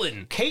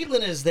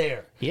 Caitlin is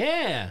there.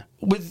 Yeah.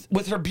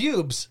 With her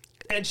pubes.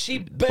 And she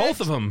begs, Both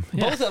of them.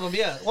 Both of them,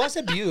 yeah. Well, I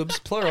said pubes,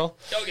 plural.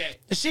 Okay.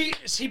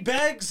 She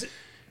begs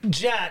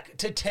Jack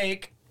to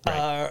take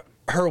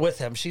her with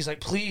him. She's like,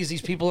 please,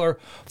 these people are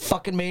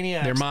fucking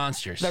maniacs. They're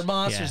monsters. They're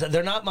monsters. Yeah.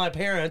 They're not my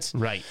parents.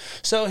 Right.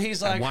 So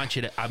he's I like, want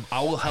you to.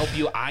 I will help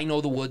you. I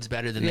know the woods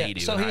better than they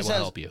do. so And he I will says,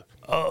 help you.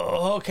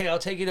 oh, okay, I'll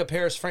take you to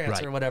Paris, France,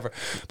 Right. or whatever.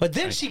 But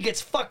then she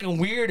gets fucking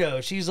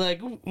weirdo. She's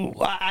like,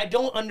 I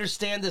don't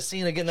understand this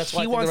scene again. That's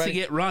why He I think wants the to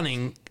get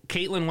running.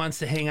 Caitlin wants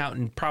to hang out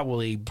and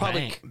probably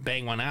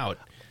bang one out.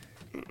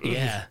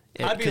 Yeah,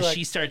 I'd be because like-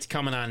 she starts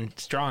coming on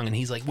strong, and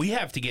he's like, "We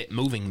have to get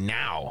moving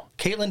now."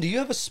 Caitlin, do you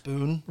have a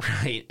spoon?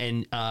 Right,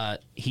 and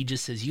he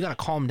just says, "You got to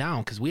calm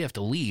down because we have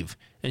to leave,"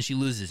 and she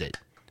loses it.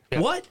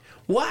 What?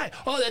 Why?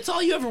 Oh, that's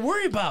all you ever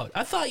worry about.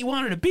 I thought you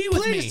wanted to be with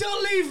me. Please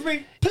don't leave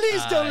me.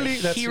 Please don't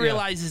leave. He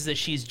realizes that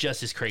she's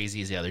just as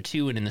crazy as the other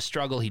two, and in the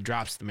struggle, he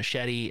drops the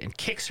machete and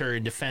kicks her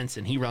in defense,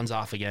 and he runs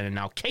off again. And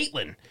now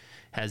Caitlin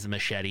has the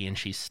machete, and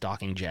she's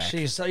stalking Jack.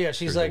 She's through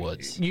the like,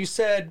 woods. you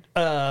said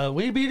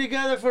we'd be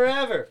together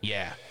forever.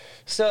 Yeah.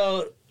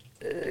 So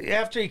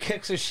after he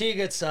kicks her, she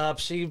gets up.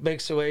 She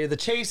makes her way. The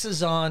chase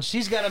is on.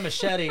 She's got a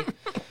machete.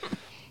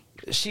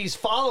 She's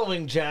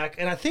following Jack,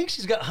 and I think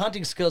she's got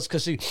hunting skills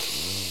because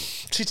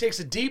she takes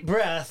a deep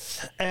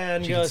breath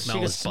and She can goes. smell She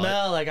can his butt.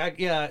 smell like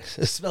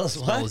smell his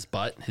Smell what? his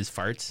butt, his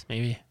farts,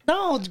 maybe,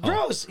 No, it's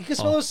gross. You can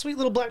smell those sweet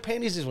little black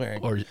panties he's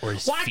wearing. or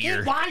his Why?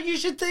 fear. Why you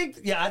should think?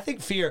 Yeah, I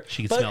think fear.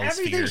 She can but smell his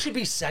everything fear. should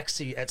be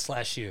sexy at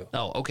 /U.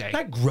 Oh, okay.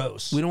 Not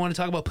gross. We don't want to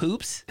talk about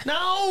poops.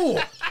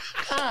 No!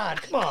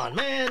 God, come on,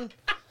 man.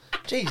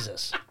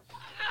 Jesus.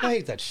 I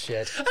hate that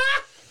shit.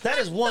 That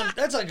is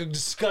that's like a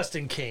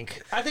disgusting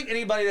kink. I think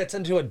anybody that's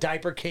into a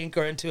diaper kink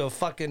or into a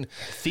fucking...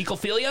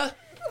 Fecalphilia?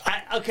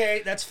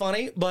 Okay, that's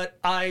funny, but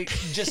I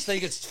just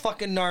think it's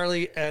fucking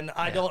gnarly and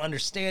I don't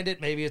understand it.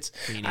 Maybe it's...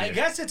 Me I neither.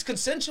 guess it's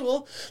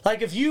consensual.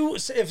 Like if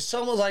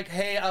someone's like,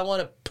 hey, I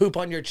want to poop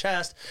on your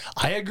chest,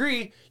 I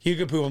agree, you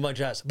can poop on my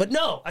chest. But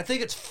no, I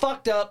think it's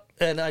fucked up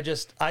and I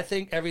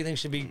think everything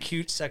should be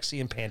cute, sexy,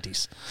 and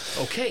panties.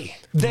 Okay.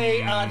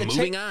 Moving on.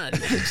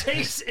 The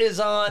chase is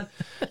on.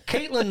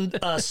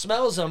 Caitlin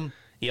smells him,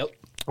 Yep.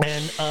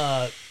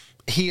 and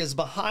he is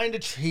behind a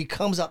tree. He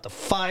comes out to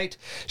fight.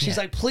 She's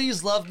like,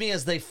 please love me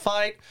as they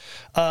fight.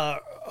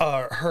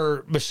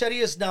 Her machete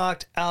is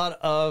knocked out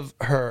of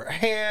her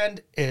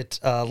hand. It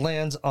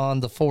lands on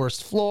the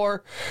forest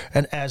floor.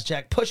 And as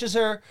Jack pushes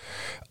her,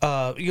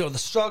 the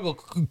struggle,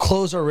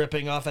 clothes are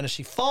ripping off. And as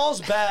she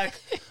falls back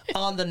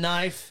on the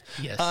knife,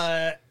 Yes.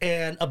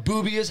 and a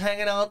boobie is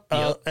hanging out.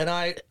 Yep. And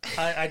I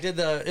did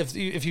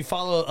if you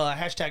follow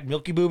hashtag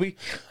Milky Boobie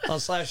on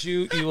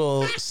 /U, you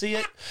will see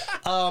it.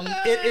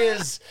 It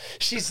is,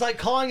 she's like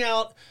calling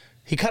out.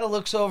 He kind of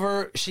looks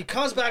over. She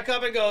comes back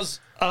up and goes,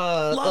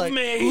 Love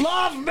me.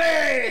 Love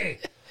me.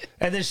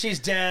 And then she's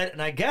dead.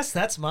 And I guess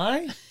that's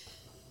my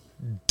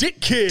dick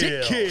kill.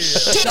 Dick kill.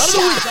 Shot of the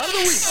week. Shot of the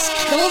week.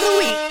 Skill of the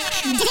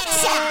week. Dick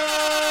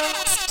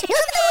shot. Skill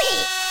of the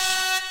week.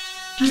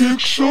 Dick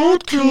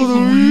shot kill of the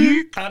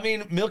week. I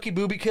mean, Milky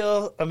Booby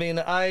kill. I mean,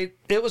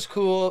 it was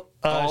cool.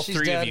 All She's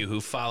three dead. of you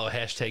who follow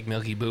hashtag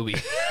Milky Booby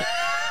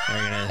are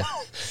going to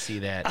see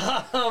that.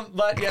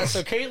 But yeah,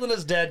 so Caitlin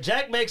is dead.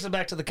 Jack makes it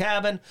back to the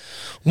cabin,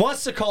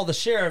 wants to call the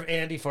sheriff,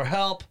 Andy, for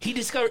help. He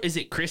discovered, is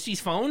it Christy's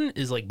phone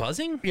is like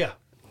buzzing? Yeah.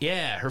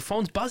 Yeah, her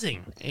phone's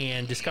buzzing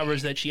and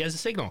discovers that she has a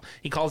signal.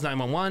 He calls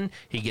 911.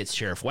 He gets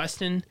Sheriff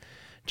Weston.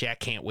 Jack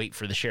can't wait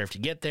for the sheriff to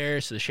get there,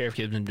 so the sheriff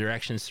gives him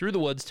directions through the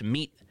woods to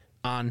meet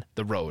on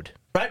the road.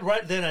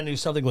 Right then I knew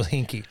something was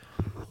hinky.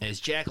 As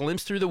Jack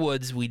limps through the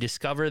woods, we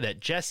discover that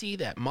Jesse,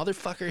 that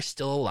motherfucker, is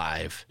still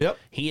alive. Yep.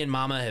 He and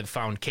Mama have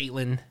found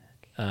Caitlin,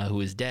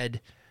 who is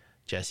dead.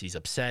 Jesse's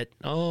upset.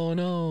 Oh,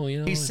 no,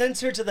 He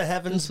sends her to the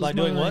heavens this by was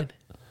doing mine. what?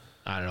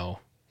 I don't know.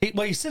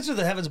 He sends her to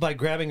the heavens by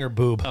grabbing her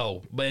boob.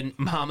 Oh, but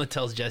Mama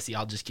tells Jesse,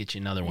 I'll just get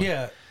you another one.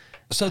 Yeah.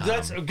 So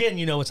that's again,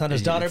 it's not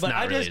his daughter, it's but not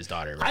I really just his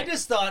daughter, I right.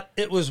 just thought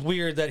it was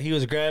weird that he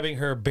was grabbing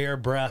her bare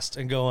breast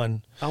and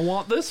going, I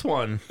want this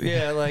one.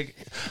 yeah, like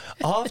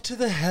off to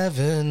the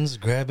heavens,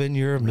 grabbing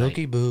your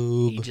milky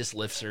boob. He just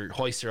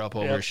hoists her up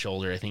over his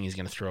shoulder. I think he's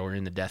going to throw her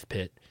in the death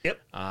pit.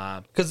 Yep.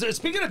 Because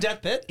speaking of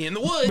death pit, In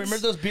the woods. remember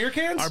those beer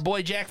cans? Our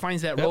boy Jack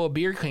finds that row of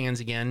beer cans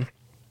again.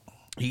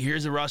 He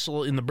hears a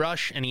rustle in the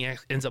brush, and he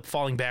ends up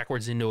falling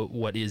backwards into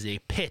what is a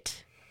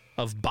pit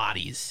of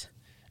bodies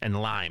and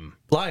lime.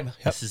 Lime.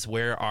 Yep. This is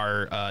where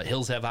our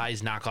Hills Have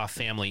Eyes knockoff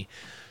family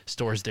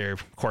stores their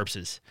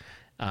corpses.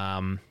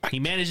 He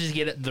manages to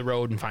get at the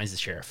road and finds the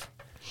sheriff.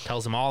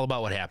 Tells him all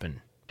about what happened.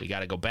 We got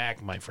to go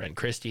back. My friend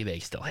Christy, they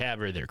still have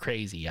her. They're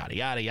crazy, yada,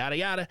 yada, yada,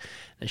 yada.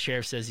 The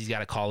sheriff says he's got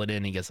to call it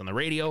in. He gets on the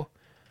radio.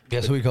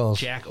 Guess who he calls?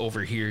 Jack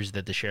overhears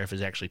that the sheriff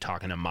is actually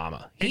talking to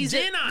Mama. He's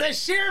in on The it.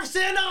 sheriff's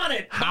in on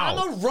it. How?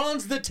 Mama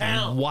runs the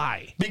town.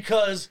 Why?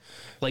 Because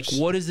Like,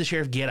 what does the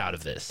sheriff get out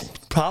of this?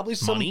 probably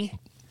some Money?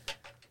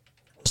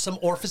 some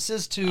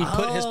orifices to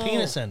put his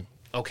penis in.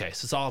 Okay,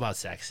 so it's all about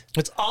sex.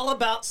 It's all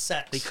about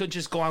sex. They could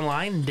just go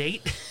online and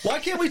date. Why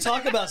can't we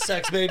talk about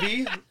sex,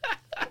 baby?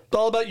 It's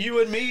all about you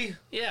and me.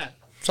 Yeah.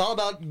 It's all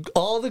about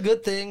all the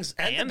good things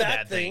and And the the bad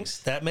bad things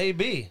things. that may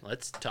be.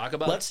 Let's talk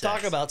about Let's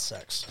sex. talk about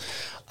sex.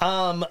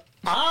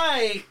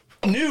 I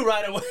knew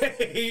right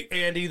away,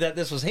 Andy, that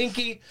this was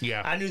hinky.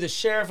 Yeah. I knew the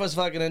sheriff was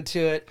fucking into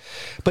it.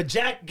 But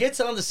Jack gets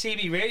on the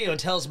CB radio and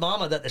tells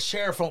Mama that the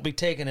sheriff won't be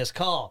taking his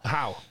call.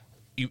 How?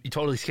 you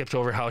totally skipped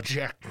over how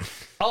Jack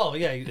Oh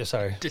yeah,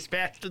 sorry.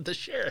 dispatched the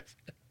sheriff.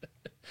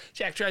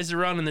 Jack tries to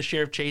run and the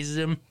sheriff chases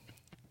him.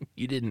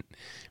 You didn't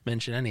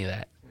mention any of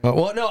that.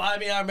 Well, no, I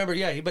mean I remember.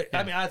 Yeah, but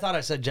I mean I thought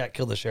I said Jack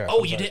killed the sheriff. Oh,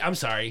 I'm you sorry. did? I'm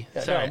sorry.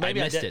 no, Sorry, I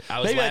maybe I missed did. it. I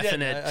was Maybe I laughing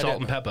did. at I Salt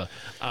did. and Pepper.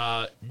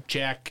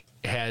 Jack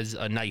has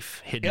a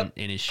knife hidden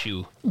in his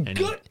shoe, and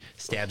Good. he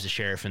stabs the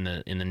sheriff in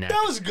the neck.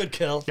 That was a good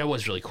kill. That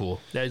was really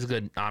cool. That is a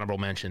good honorable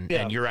mention.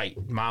 Yeah. And you're right.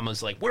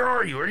 Mama's like, "Where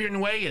are you? Are you in the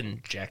way?"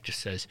 And Jack just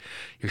says,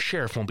 "Your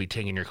sheriff won't be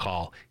taking your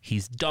call.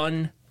 He's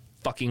done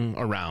fucking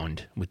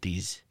around with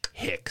these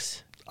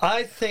hicks."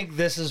 I think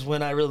this is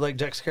when I really like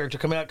Jack's character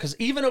coming out because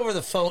even over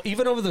the phone,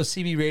 even over the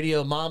CB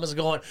radio, Mom is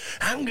going,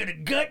 "I'm gonna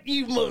gut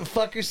you,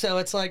 motherfucker." So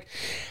it's like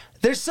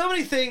there's so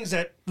many things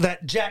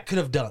that Jack could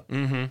have done.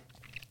 Mm-hmm.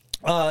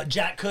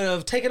 Jack could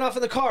have taken off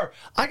in the car.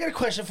 I got a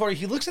question for you.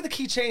 He looks at the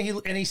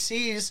keychain and he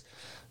sees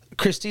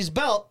Christie's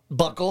belt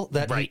buckle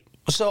that Right.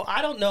 So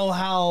I don't know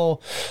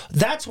how.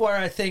 That's where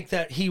I think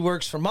that he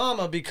works for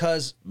Mama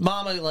because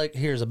Mama like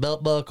here's a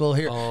belt buckle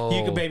here.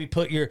 You could maybe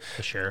put your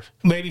The sheriff.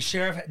 maybe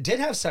Sheriff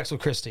did have sex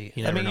with Christy.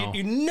 You never know.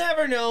 You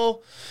never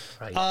know.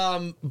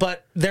 Right.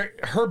 But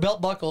her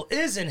belt buckle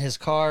is in his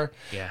car.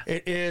 Yeah.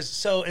 It is.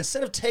 So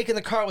instead of taking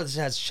the car with it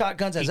has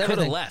shotguns, has He could have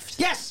everything. left.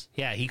 Yes.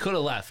 Yeah, he could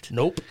have left.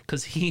 Nope.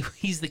 Because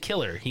he's the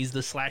killer. He's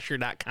the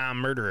slasher.com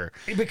murderer.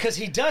 Because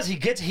he does. He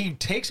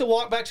takes a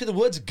walk back to the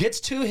woods, gets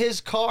to his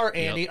car,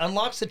 and he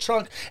unlocks the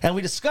trunk, and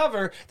we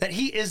discover that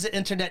he is the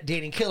internet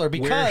dating killer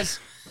because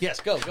yes,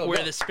 go.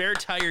 Where the spare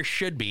tire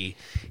should be,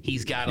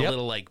 he's got a Yep.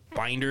 little like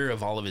binder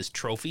of all of his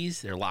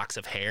trophies. They're locks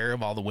of hair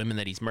of all the women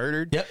that he's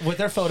murdered. Yep, with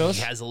their photos.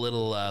 He has a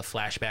little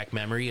flashback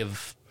memory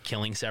of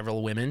killing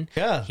several women.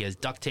 Yeah. He has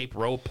duct tape,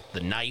 rope,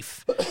 the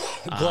knife,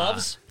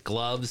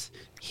 Gloves.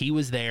 He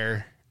was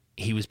there.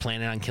 He was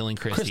planning on killing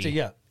Christy.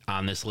 yeah.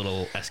 On this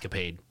little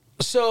escapade.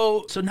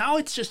 So So now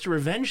it's just a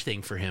revenge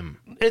thing for him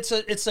it's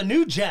a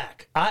new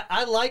Jack.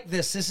 I like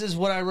this. This is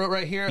what I wrote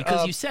right here.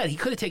 because you said he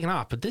could have taken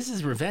off, but this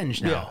is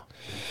revenge now.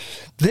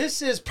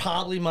 This is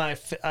probably my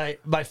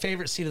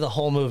favorite scene of the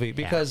whole movie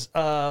because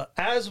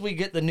as we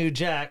get the new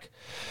Jack,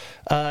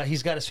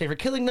 he's got his favorite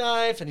killing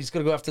knife and he's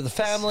going to go after the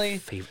family.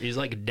 He's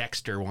like a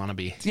Dexter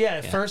wannabe.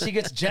 Yeah, first he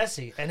gets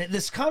Jesse, and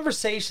this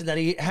conversation that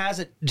he has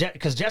at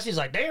because Jesse's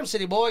like, "Damn,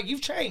 city boy,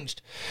 you've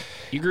changed."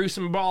 You grew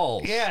some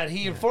balls. Yeah, and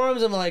he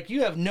informs him like,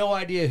 "You have no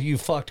idea who you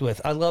fucked with."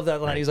 I love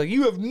that line. He's like,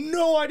 "You have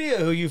no idea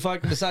who you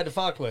fucking decide to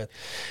fuck with."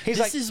 He's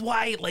This like, is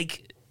why,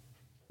 like,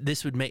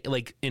 this would make,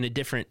 like, in a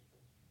different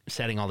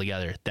setting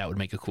altogether, that would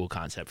make a cool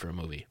concept for a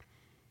movie.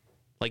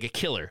 Like a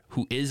killer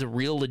who is a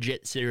real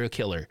legit serial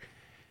killer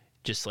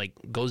just, like,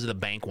 goes to the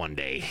bank one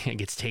day and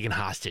gets taken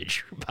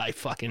hostage by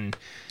fucking,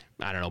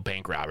 I don't know,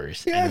 bank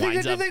robbers. Yeah, and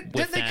winds didn't up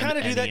they with them,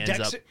 kinda do and that he ends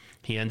Dexter- up,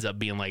 he ends up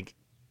being like,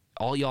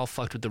 all y'all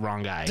fucked with the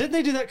wrong guy. didn't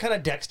they do that kind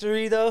of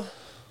Dexter-y though?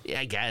 Yeah,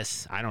 I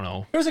guess. I don't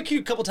know. There was a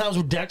cute couple times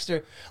with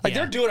Dexter. Like Yeah.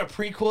 they're doing a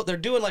prequel. They're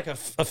doing like a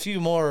few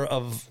more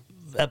of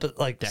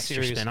Dexter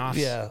series spinoffs?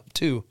 Yeah,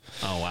 2.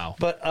 Oh, wow.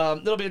 But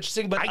it'll be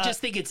interesting. But I just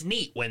think it's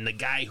neat when the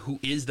guy who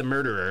is the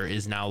murderer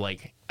is now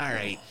like, all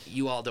right,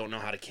 you all don't know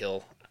how to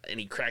kill. And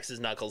he cracks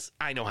his knuckles.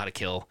 I know how to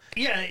kill.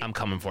 yeah, I'm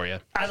coming for you.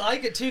 I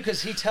like it too because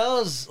he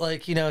tells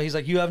he's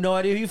like, "You have no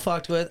idea who you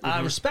fucked with.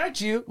 I respect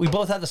you. We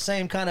both have the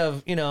same kind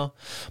of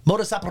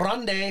modus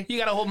operandi." You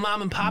got a whole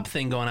mom and pop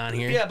thing going on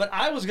here. Yeah, but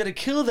I was gonna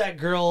kill that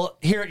girl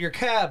here at your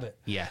cabin.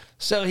 Yeah.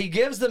 So he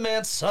gives the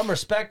man some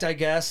respect, I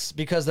guess,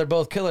 because they're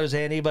both killers,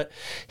 Andy. But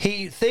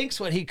he thinks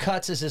what he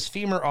cuts is his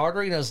femur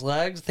artery in his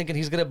legs, thinking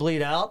he's going to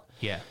bleed out.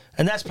 Yeah.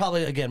 And that's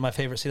probably, again, my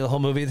favorite scene of the whole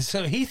movie.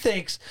 So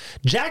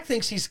Jack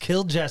thinks he's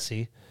killed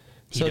Jesse.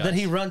 So then does.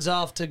 he runs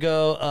off to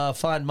go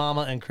find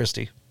Mama and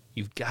Christy.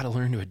 You've got to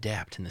learn to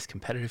adapt in this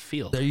competitive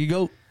field. There you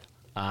go.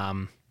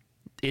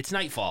 It's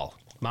nightfall.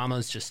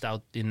 Mama's just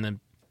out in the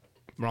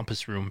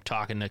rumpus room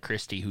talking to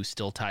Christy, who's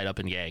still tied up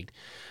and gagged.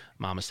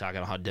 Mama's talking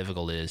about how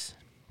difficult it is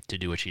to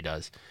do what she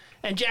does.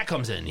 And Jack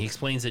comes in. He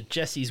explains that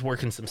Jesse's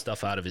working some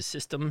stuff out of his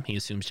system. He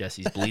assumes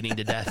Jesse's bleeding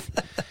to death.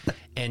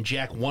 And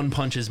Jack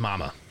one-punches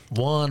Mama.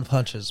 One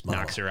punches Mama.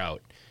 Knocks her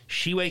out.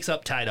 She wakes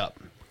up tied up.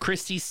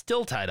 Christy's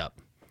still tied up.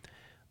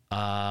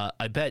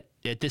 I bet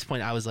at this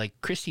point I was like,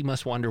 Christy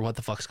must wonder what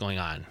the fuck's going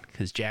on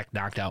because Jack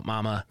knocked out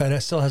Mama And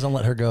it still hasn't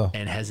let her go.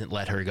 and hasn't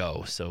let her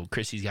go. So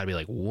Christy's got to be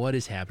like, what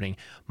is happening?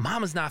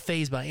 Mama's not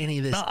fazed by any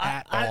of this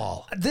at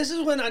all. This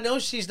is when I know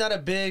she's not a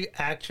big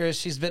actress.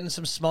 She's been in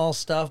some small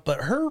stuff,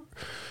 but her,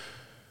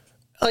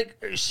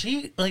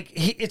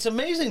 it's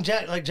amazing.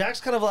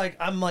 Jack's kind of like,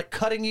 I'm like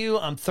cutting you,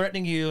 I'm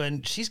threatening you,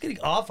 and she's getting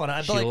off on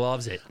it. She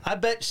loves it. I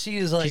bet she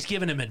is like, She's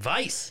giving him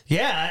advice.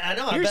 yeah, I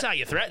know. I Here's bet, how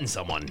you threaten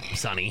someone,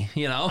 Sonny.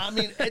 You know? I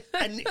mean,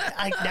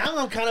 now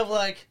I'm kind of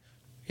like,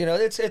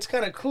 it's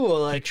kind of cool.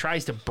 He Like,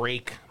 tries to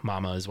break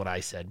Mama is what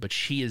I said, but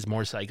she is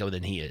more psycho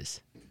than he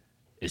is,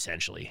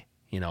 essentially.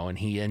 And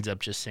he ends up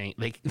just saying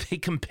they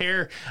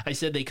compare. I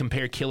said they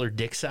compare killer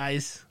dick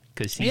size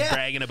because he's Yeah.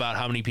 bragging about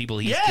how many people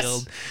he's Yes.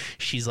 killed.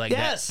 She's like,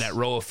 Yes. that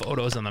row of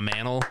photos on the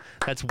mantle,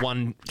 that's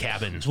one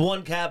cabin. It's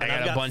one cabin. I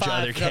got I've a bunch of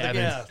 5 other cabins.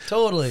 Yeah,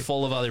 totally.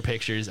 Full of other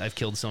pictures. I've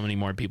killed so many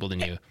more people than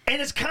you.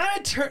 And it's kind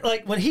of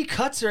like when he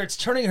cuts her, it's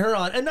turning her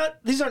on. And not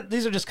these are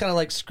just kind of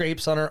like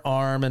scrapes on her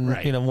arm and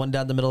Right. one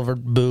down the middle of her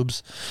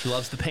boobs. She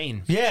loves the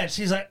pain. Yeah, and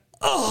she's like,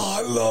 oh,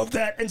 I love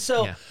that. And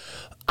so Yeah.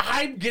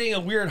 I'm getting a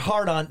weird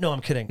hard on. No,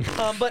 I'm kidding.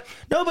 But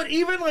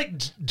even like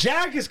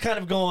Jack is kind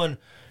of going,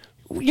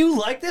 you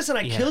like this? And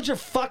I Yeah. killed your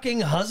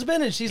fucking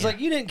husband? And she's like,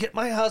 you didn't get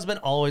my husband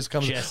always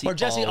comes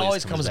Jesse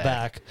always comes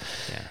back.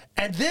 Yeah.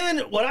 And then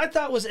what I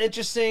thought was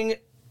interesting,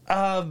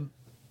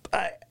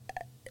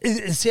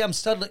 see, I'm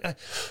studying.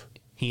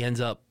 He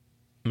ends up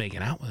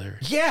making out with her.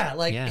 Yeah,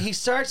 like Yeah. he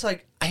starts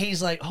like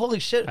he's like, holy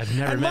shit. I've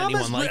never met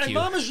anyone like you.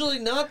 Mama's really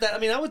not that. I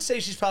mean, I would say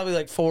she's probably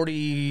like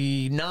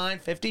 49,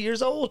 50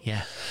 years old.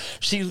 Yeah.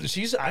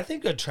 She's I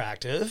think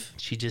attractive.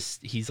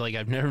 He's like,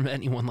 I've never met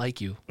anyone like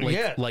you.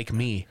 Like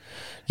me.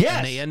 Yes.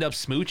 And they end up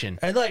smooching.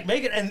 And like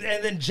make it, and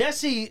then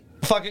Jesse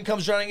fucking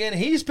comes running in.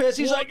 He's pissed.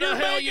 He's What like, the you're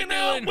hell making you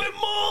out doing?" with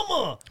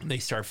Mama. They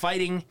start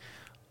fighting.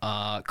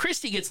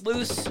 Christy gets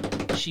loose.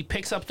 She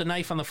picks up the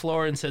knife on the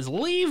floor and says,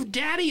 "Leave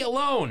Daddy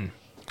alone."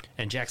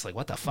 And Jack's like,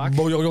 "What the fuck?"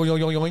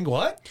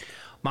 What?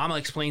 Mama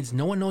explains,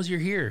 "No one knows you're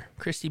here.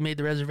 Christy made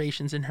the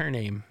reservations in her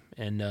name."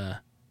 And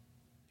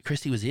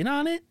Christy was in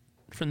on it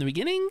from the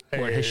beginning?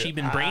 Or has she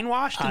been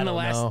brainwashed I in the don't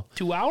last know.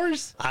 2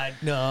 hours? I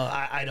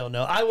don't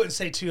know. I wouldn't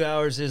say 2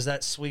 hours is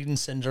that Sweden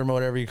syndrome or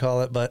whatever you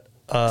call it, but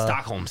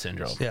Stockholm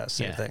syndrome. yeah,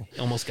 same thing.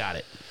 Almost got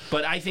it.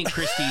 But I think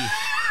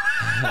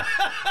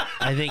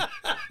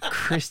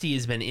Christy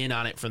has been in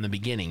on it from the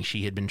beginning.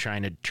 She had been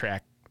trying to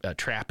trap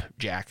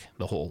Jack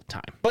the whole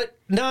time. But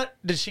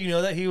did she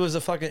know that he was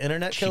a fucking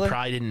internet She killer?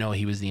 probably didn't know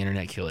he was the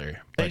internet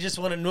killer. They But just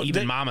want to know.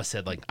 even Mama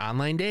said, like,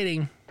 online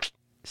dating,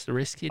 it's the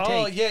risk you take.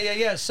 Oh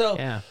yeah. So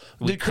Yeah.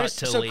 We cut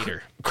to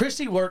later.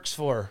 Christy works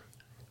for.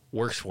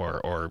 Works for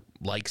or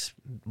likes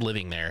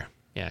living there.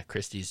 Yeah,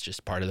 Christy's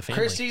just part of the family.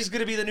 Christy's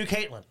gonna be the new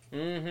Caitlyn.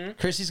 Mm-hmm.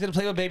 Christy's gonna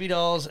play with baby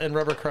dolls and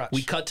rubber crutch.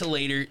 We cut to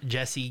later.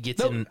 Jesse gets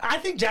No, in. I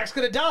think Jack's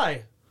gonna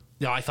die.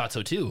 No, I thought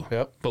so too.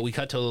 Yep. But we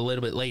cut to a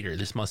little bit later.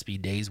 This must be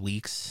days,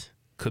 weeks,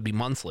 could be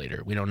months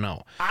later. We don't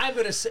know. I'm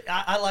gonna say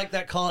I like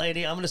that call,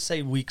 Andy. I'm gonna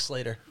say weeks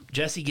later.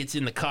 Jesse gets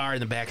in the car in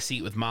the back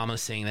seat with Mama,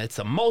 saying that's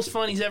the most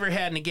fun he's ever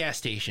had in a gas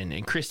station,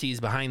 and Christy's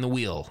behind the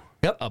wheel,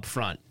 up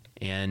front,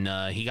 and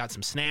he got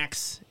some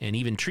snacks and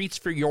even treats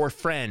for your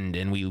friend.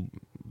 And we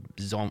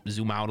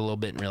zoom out a little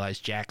bit and realize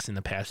Jack's in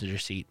the passenger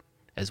seat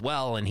as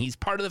well, and he's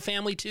part of the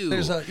family too.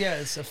 It's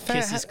a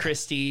Kisses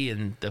Christy,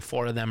 and the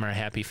four of them are a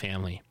happy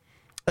family.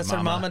 That's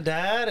their mom and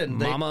dad, and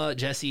Mama,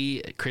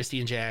 Jesse, Christy,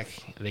 and Jack.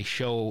 They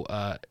show.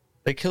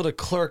 they killed a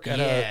clerk at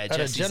a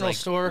Jesse's general like,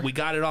 store. We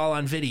got it all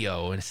on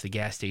video, and it's the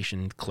gas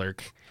station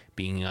clerk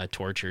being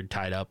tortured,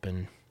 tied up,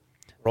 and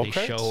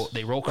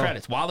they roll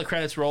credits. While the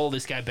credits roll,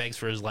 this guy begs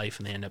for his life,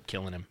 and they end up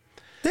killing him.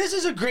 This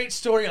is a great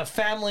story of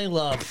family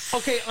love.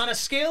 Okay, on a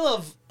scale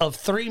of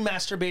 3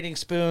 masturbating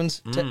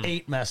spoons to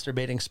 8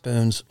 masturbating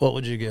spoons, what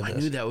would you give I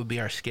this? knew that would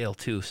be our scale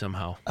too.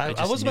 Somehow, I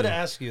just was going to knew.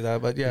 ask you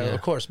that, but yeah,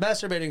 of course.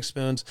 Masturbating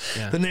Spoons,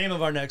 Yeah. the name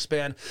of our next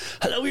band.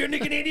 Hello, we are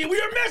Nick and Andy, and we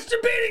are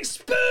Masturbating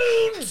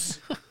Spoons!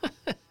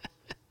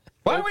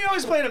 Why are we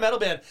always playing a metal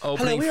band?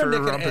 Opening Hello, we are for Nick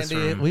and Rumpus Andy.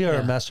 Room. We are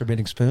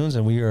Masturbating Spoons,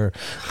 and we are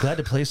glad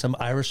to play some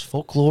Irish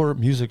folklore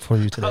music for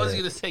you today. I was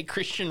going to say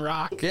Christian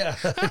rock. Yeah.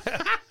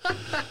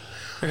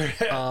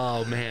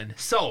 Oh man.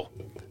 So,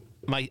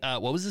 my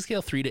what was the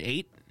scale? 3 to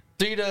 8.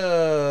 3 to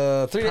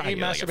 8 Probably like a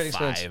Masturbating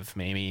 5, Spoons.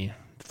 maybe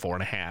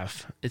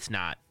 4.5. It's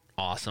not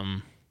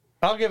awesome.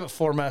 I'll give it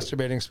 4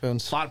 Masturbating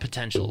Spoons. A lot of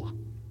potential.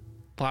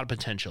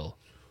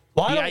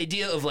 Why The don't-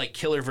 idea of like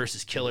killer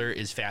versus killer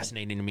is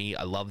fascinating to me.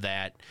 I love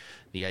that.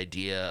 The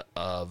idea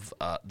of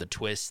the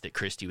twist that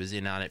Christy was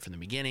in on it from the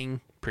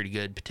beginning, pretty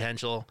good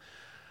potential.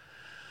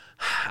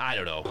 I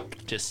don't know.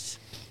 Just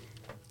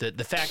the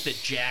fact that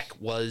Jack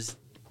was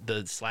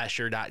the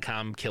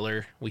slasher.com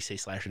killer. We say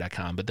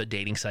slasher.com, but the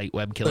dating site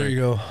web killer. There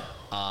you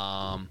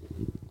go.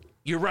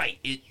 You're right.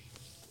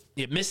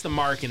 It missed the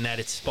mark in that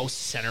it's supposed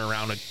to center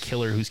around a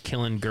killer who's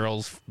killing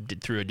girls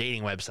through a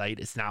dating website.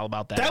 It's not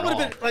about that. That at would all.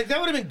 have been that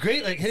would have been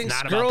great. Like hitting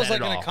Not about girls that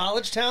like at in all. a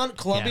college town.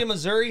 Columbia, Yeah.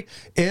 Missouri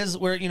is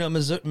where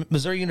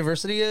Missouri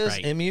University is.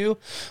 Right. MU.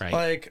 Right.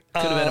 Like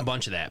Could have been a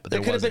bunch of that, but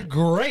there It could have wasn't. been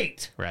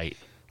great. Right.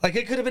 Like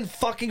it could have been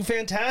fucking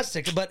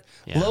fantastic, but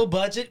Yeah. low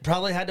budget.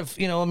 Probably had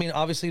to,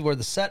 obviously where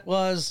the set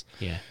was.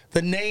 Yeah.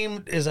 The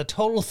name is a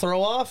total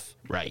throw off.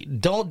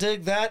 Right. Don't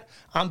dig that.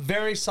 I'm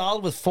very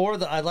solid with 4.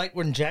 That I like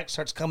when Jack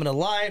starts coming to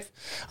life.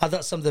 I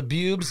thought some of the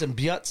bubes and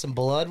butts and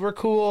blood were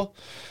cool.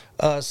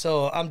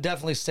 So I'm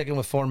definitely sticking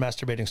with 4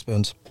 Masturbating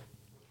Spoons.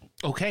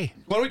 Okay.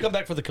 Why don't we come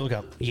back for the kill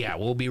count? Yeah,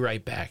 we'll be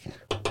right back.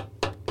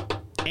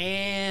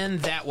 And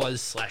that was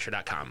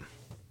slasher.com.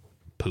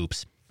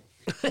 Poops.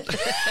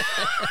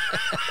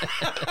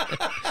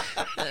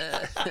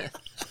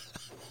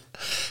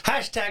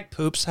 Hashtag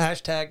poops.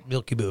 Hashtag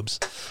milky boobs.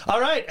 All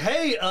right.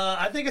 Hey,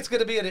 I think it's going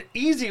to be an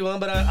easy one,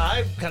 but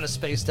I've kind of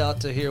spaced out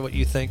to hear what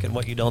you think and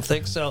what you don't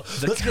think. So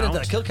let's get into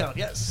the kill count.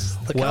 Yes.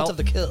 The count of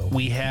the kill.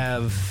 We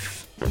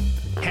have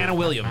Hannah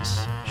Williams.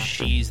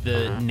 She's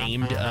the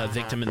named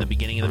victim in the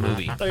beginning of the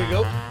movie There you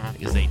go.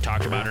 because they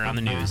talked about her on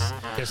the news.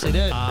 Yes, they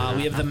did.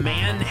 We have the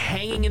man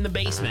hanging in the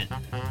basement,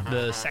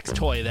 the sex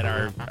toy that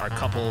our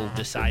couple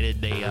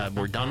decided they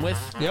were done with.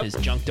 Yep. His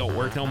junk don't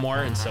work no more,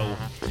 and so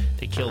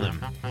they killed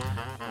him.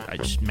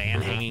 Just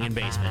man hanging in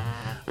basement.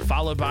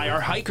 Followed by our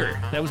hiker.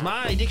 That was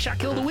my dick shot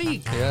kill of the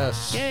week.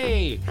 Yes.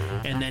 Yay!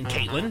 And then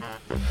Caitlin,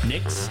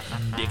 Nick's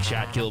dick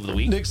shot kill of the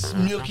week. Nick's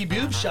milky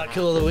boob shot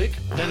kill of the week.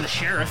 Then the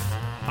sheriff,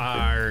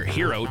 our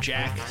hero,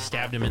 Jack,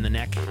 stabbed him in the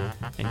neck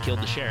and killed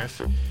the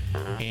sheriff.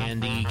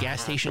 And the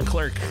gas station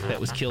clerk that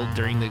was killed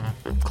during the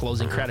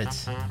closing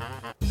credits.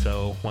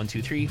 So 1,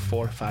 2, 3,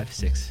 4, 5,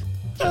 6.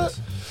 kills.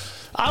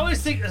 I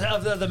always think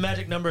of the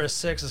magic number is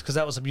 6 is because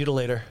that was a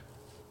mutilator.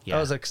 Yeah.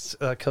 That was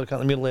a kill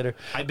count, the mutilator.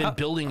 I've been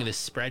building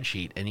this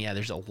spreadsheet, and yeah,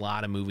 there's a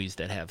lot of movies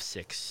that have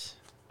 6.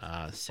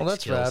 Well,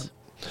 that's kills. rad.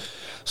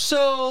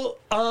 So,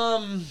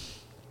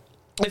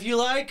 if you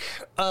like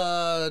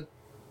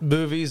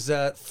movies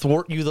that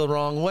thwart you the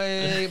wrong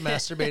way,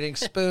 masturbating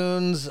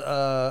spoons,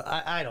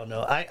 I don't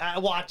know. I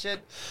watch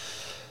it.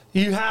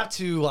 You have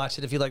to watch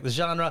it if you like the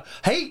genre.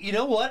 Hey, you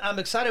know what? I'm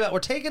excited about. We're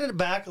taking it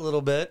back a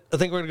little bit. I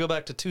think we're gonna go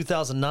back to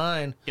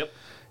 2009. Yep.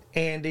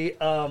 Andy,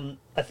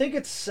 I think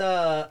it's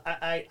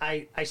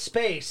I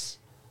space.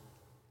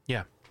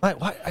 Yeah. Why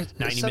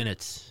 90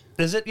 minutes.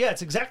 Is it? Yeah,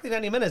 it's exactly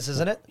 90 minutes,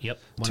 isn't it? Yep.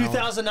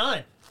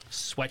 2009.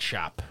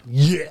 Sweatshop.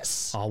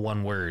 Yes. All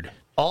one word.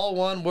 All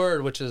one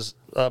word, which is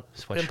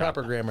Sweatshop.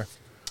 improper grammar.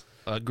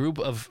 A group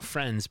of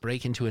friends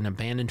break into an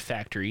abandoned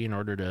factory in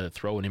order to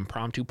throw an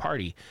impromptu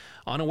party,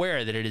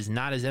 unaware that it is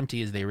not as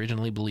empty as they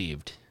originally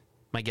believed.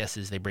 My guess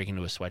is they break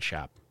into a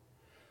sweatshop,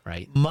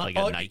 right? Like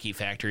a Nike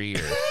factory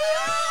or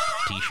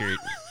T-shirt,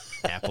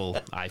 Apple,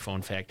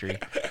 iPhone factory.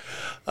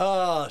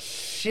 Oh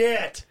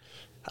shit!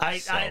 I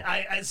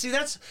see.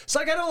 That's it's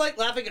like I don't like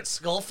laughing at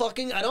skull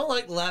fucking. I don't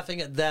like laughing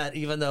at that,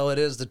 even though it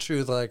is the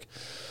truth. Like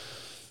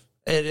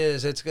it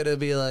is. It's gonna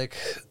be like,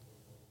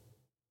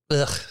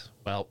 ugh.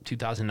 Well,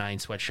 2009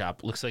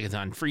 Sweatshop looks like it's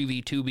on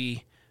Freevee,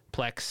 Tubi,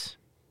 Plex,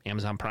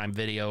 Amazon Prime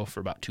Video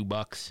for about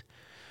 $2.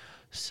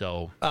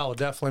 So Oh,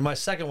 definitely. My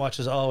second watch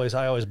is I always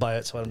buy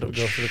it, so I don't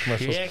go through the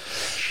commercials.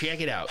 check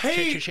it out.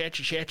 Hey! Check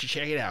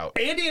it out.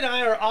 Andy and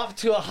I are off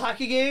to a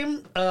hockey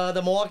game.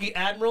 The Milwaukee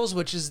Admirals,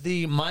 which is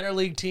the minor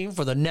league team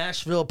for the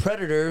Nashville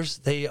Predators.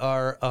 They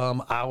are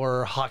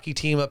our hockey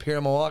team up here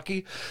in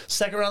Milwaukee.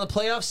 Second round of the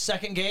playoffs,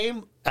 second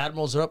game.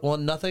 Admirals are up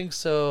 1-0.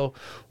 So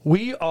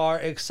we are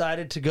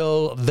excited to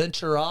go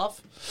venture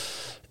off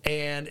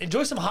and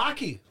enjoy some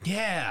hockey.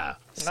 Yeah.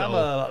 I'm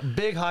a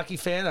big hockey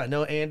fan. I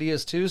know Andy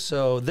is too.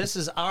 So this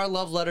is our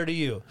love letter to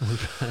you.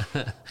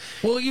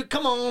 Will you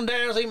come on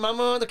down, see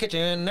Mama in the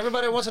kitchen?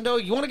 Everybody wants to know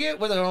you want to get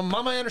with her.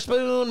 Mama and her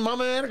spoon,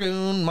 Mama and her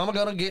goon. Mama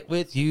gonna get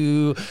with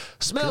you.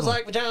 Smells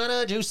like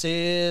vagina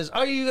juices.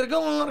 Are you gonna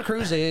go on a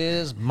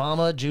cruises?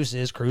 Mama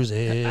juices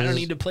cruises. I don't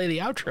need to play the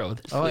outro.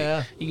 Oh,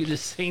 yeah. You can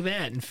just sing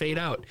that and fade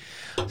out.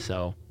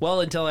 So, well,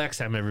 until next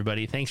time,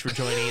 everybody. Thanks for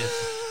joining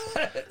us.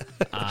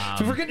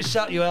 If we forget to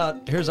shout you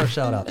out, here's our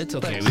shout out. It's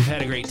okay. We've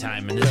had a great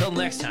time. And until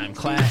next time,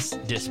 class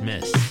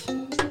dismissed.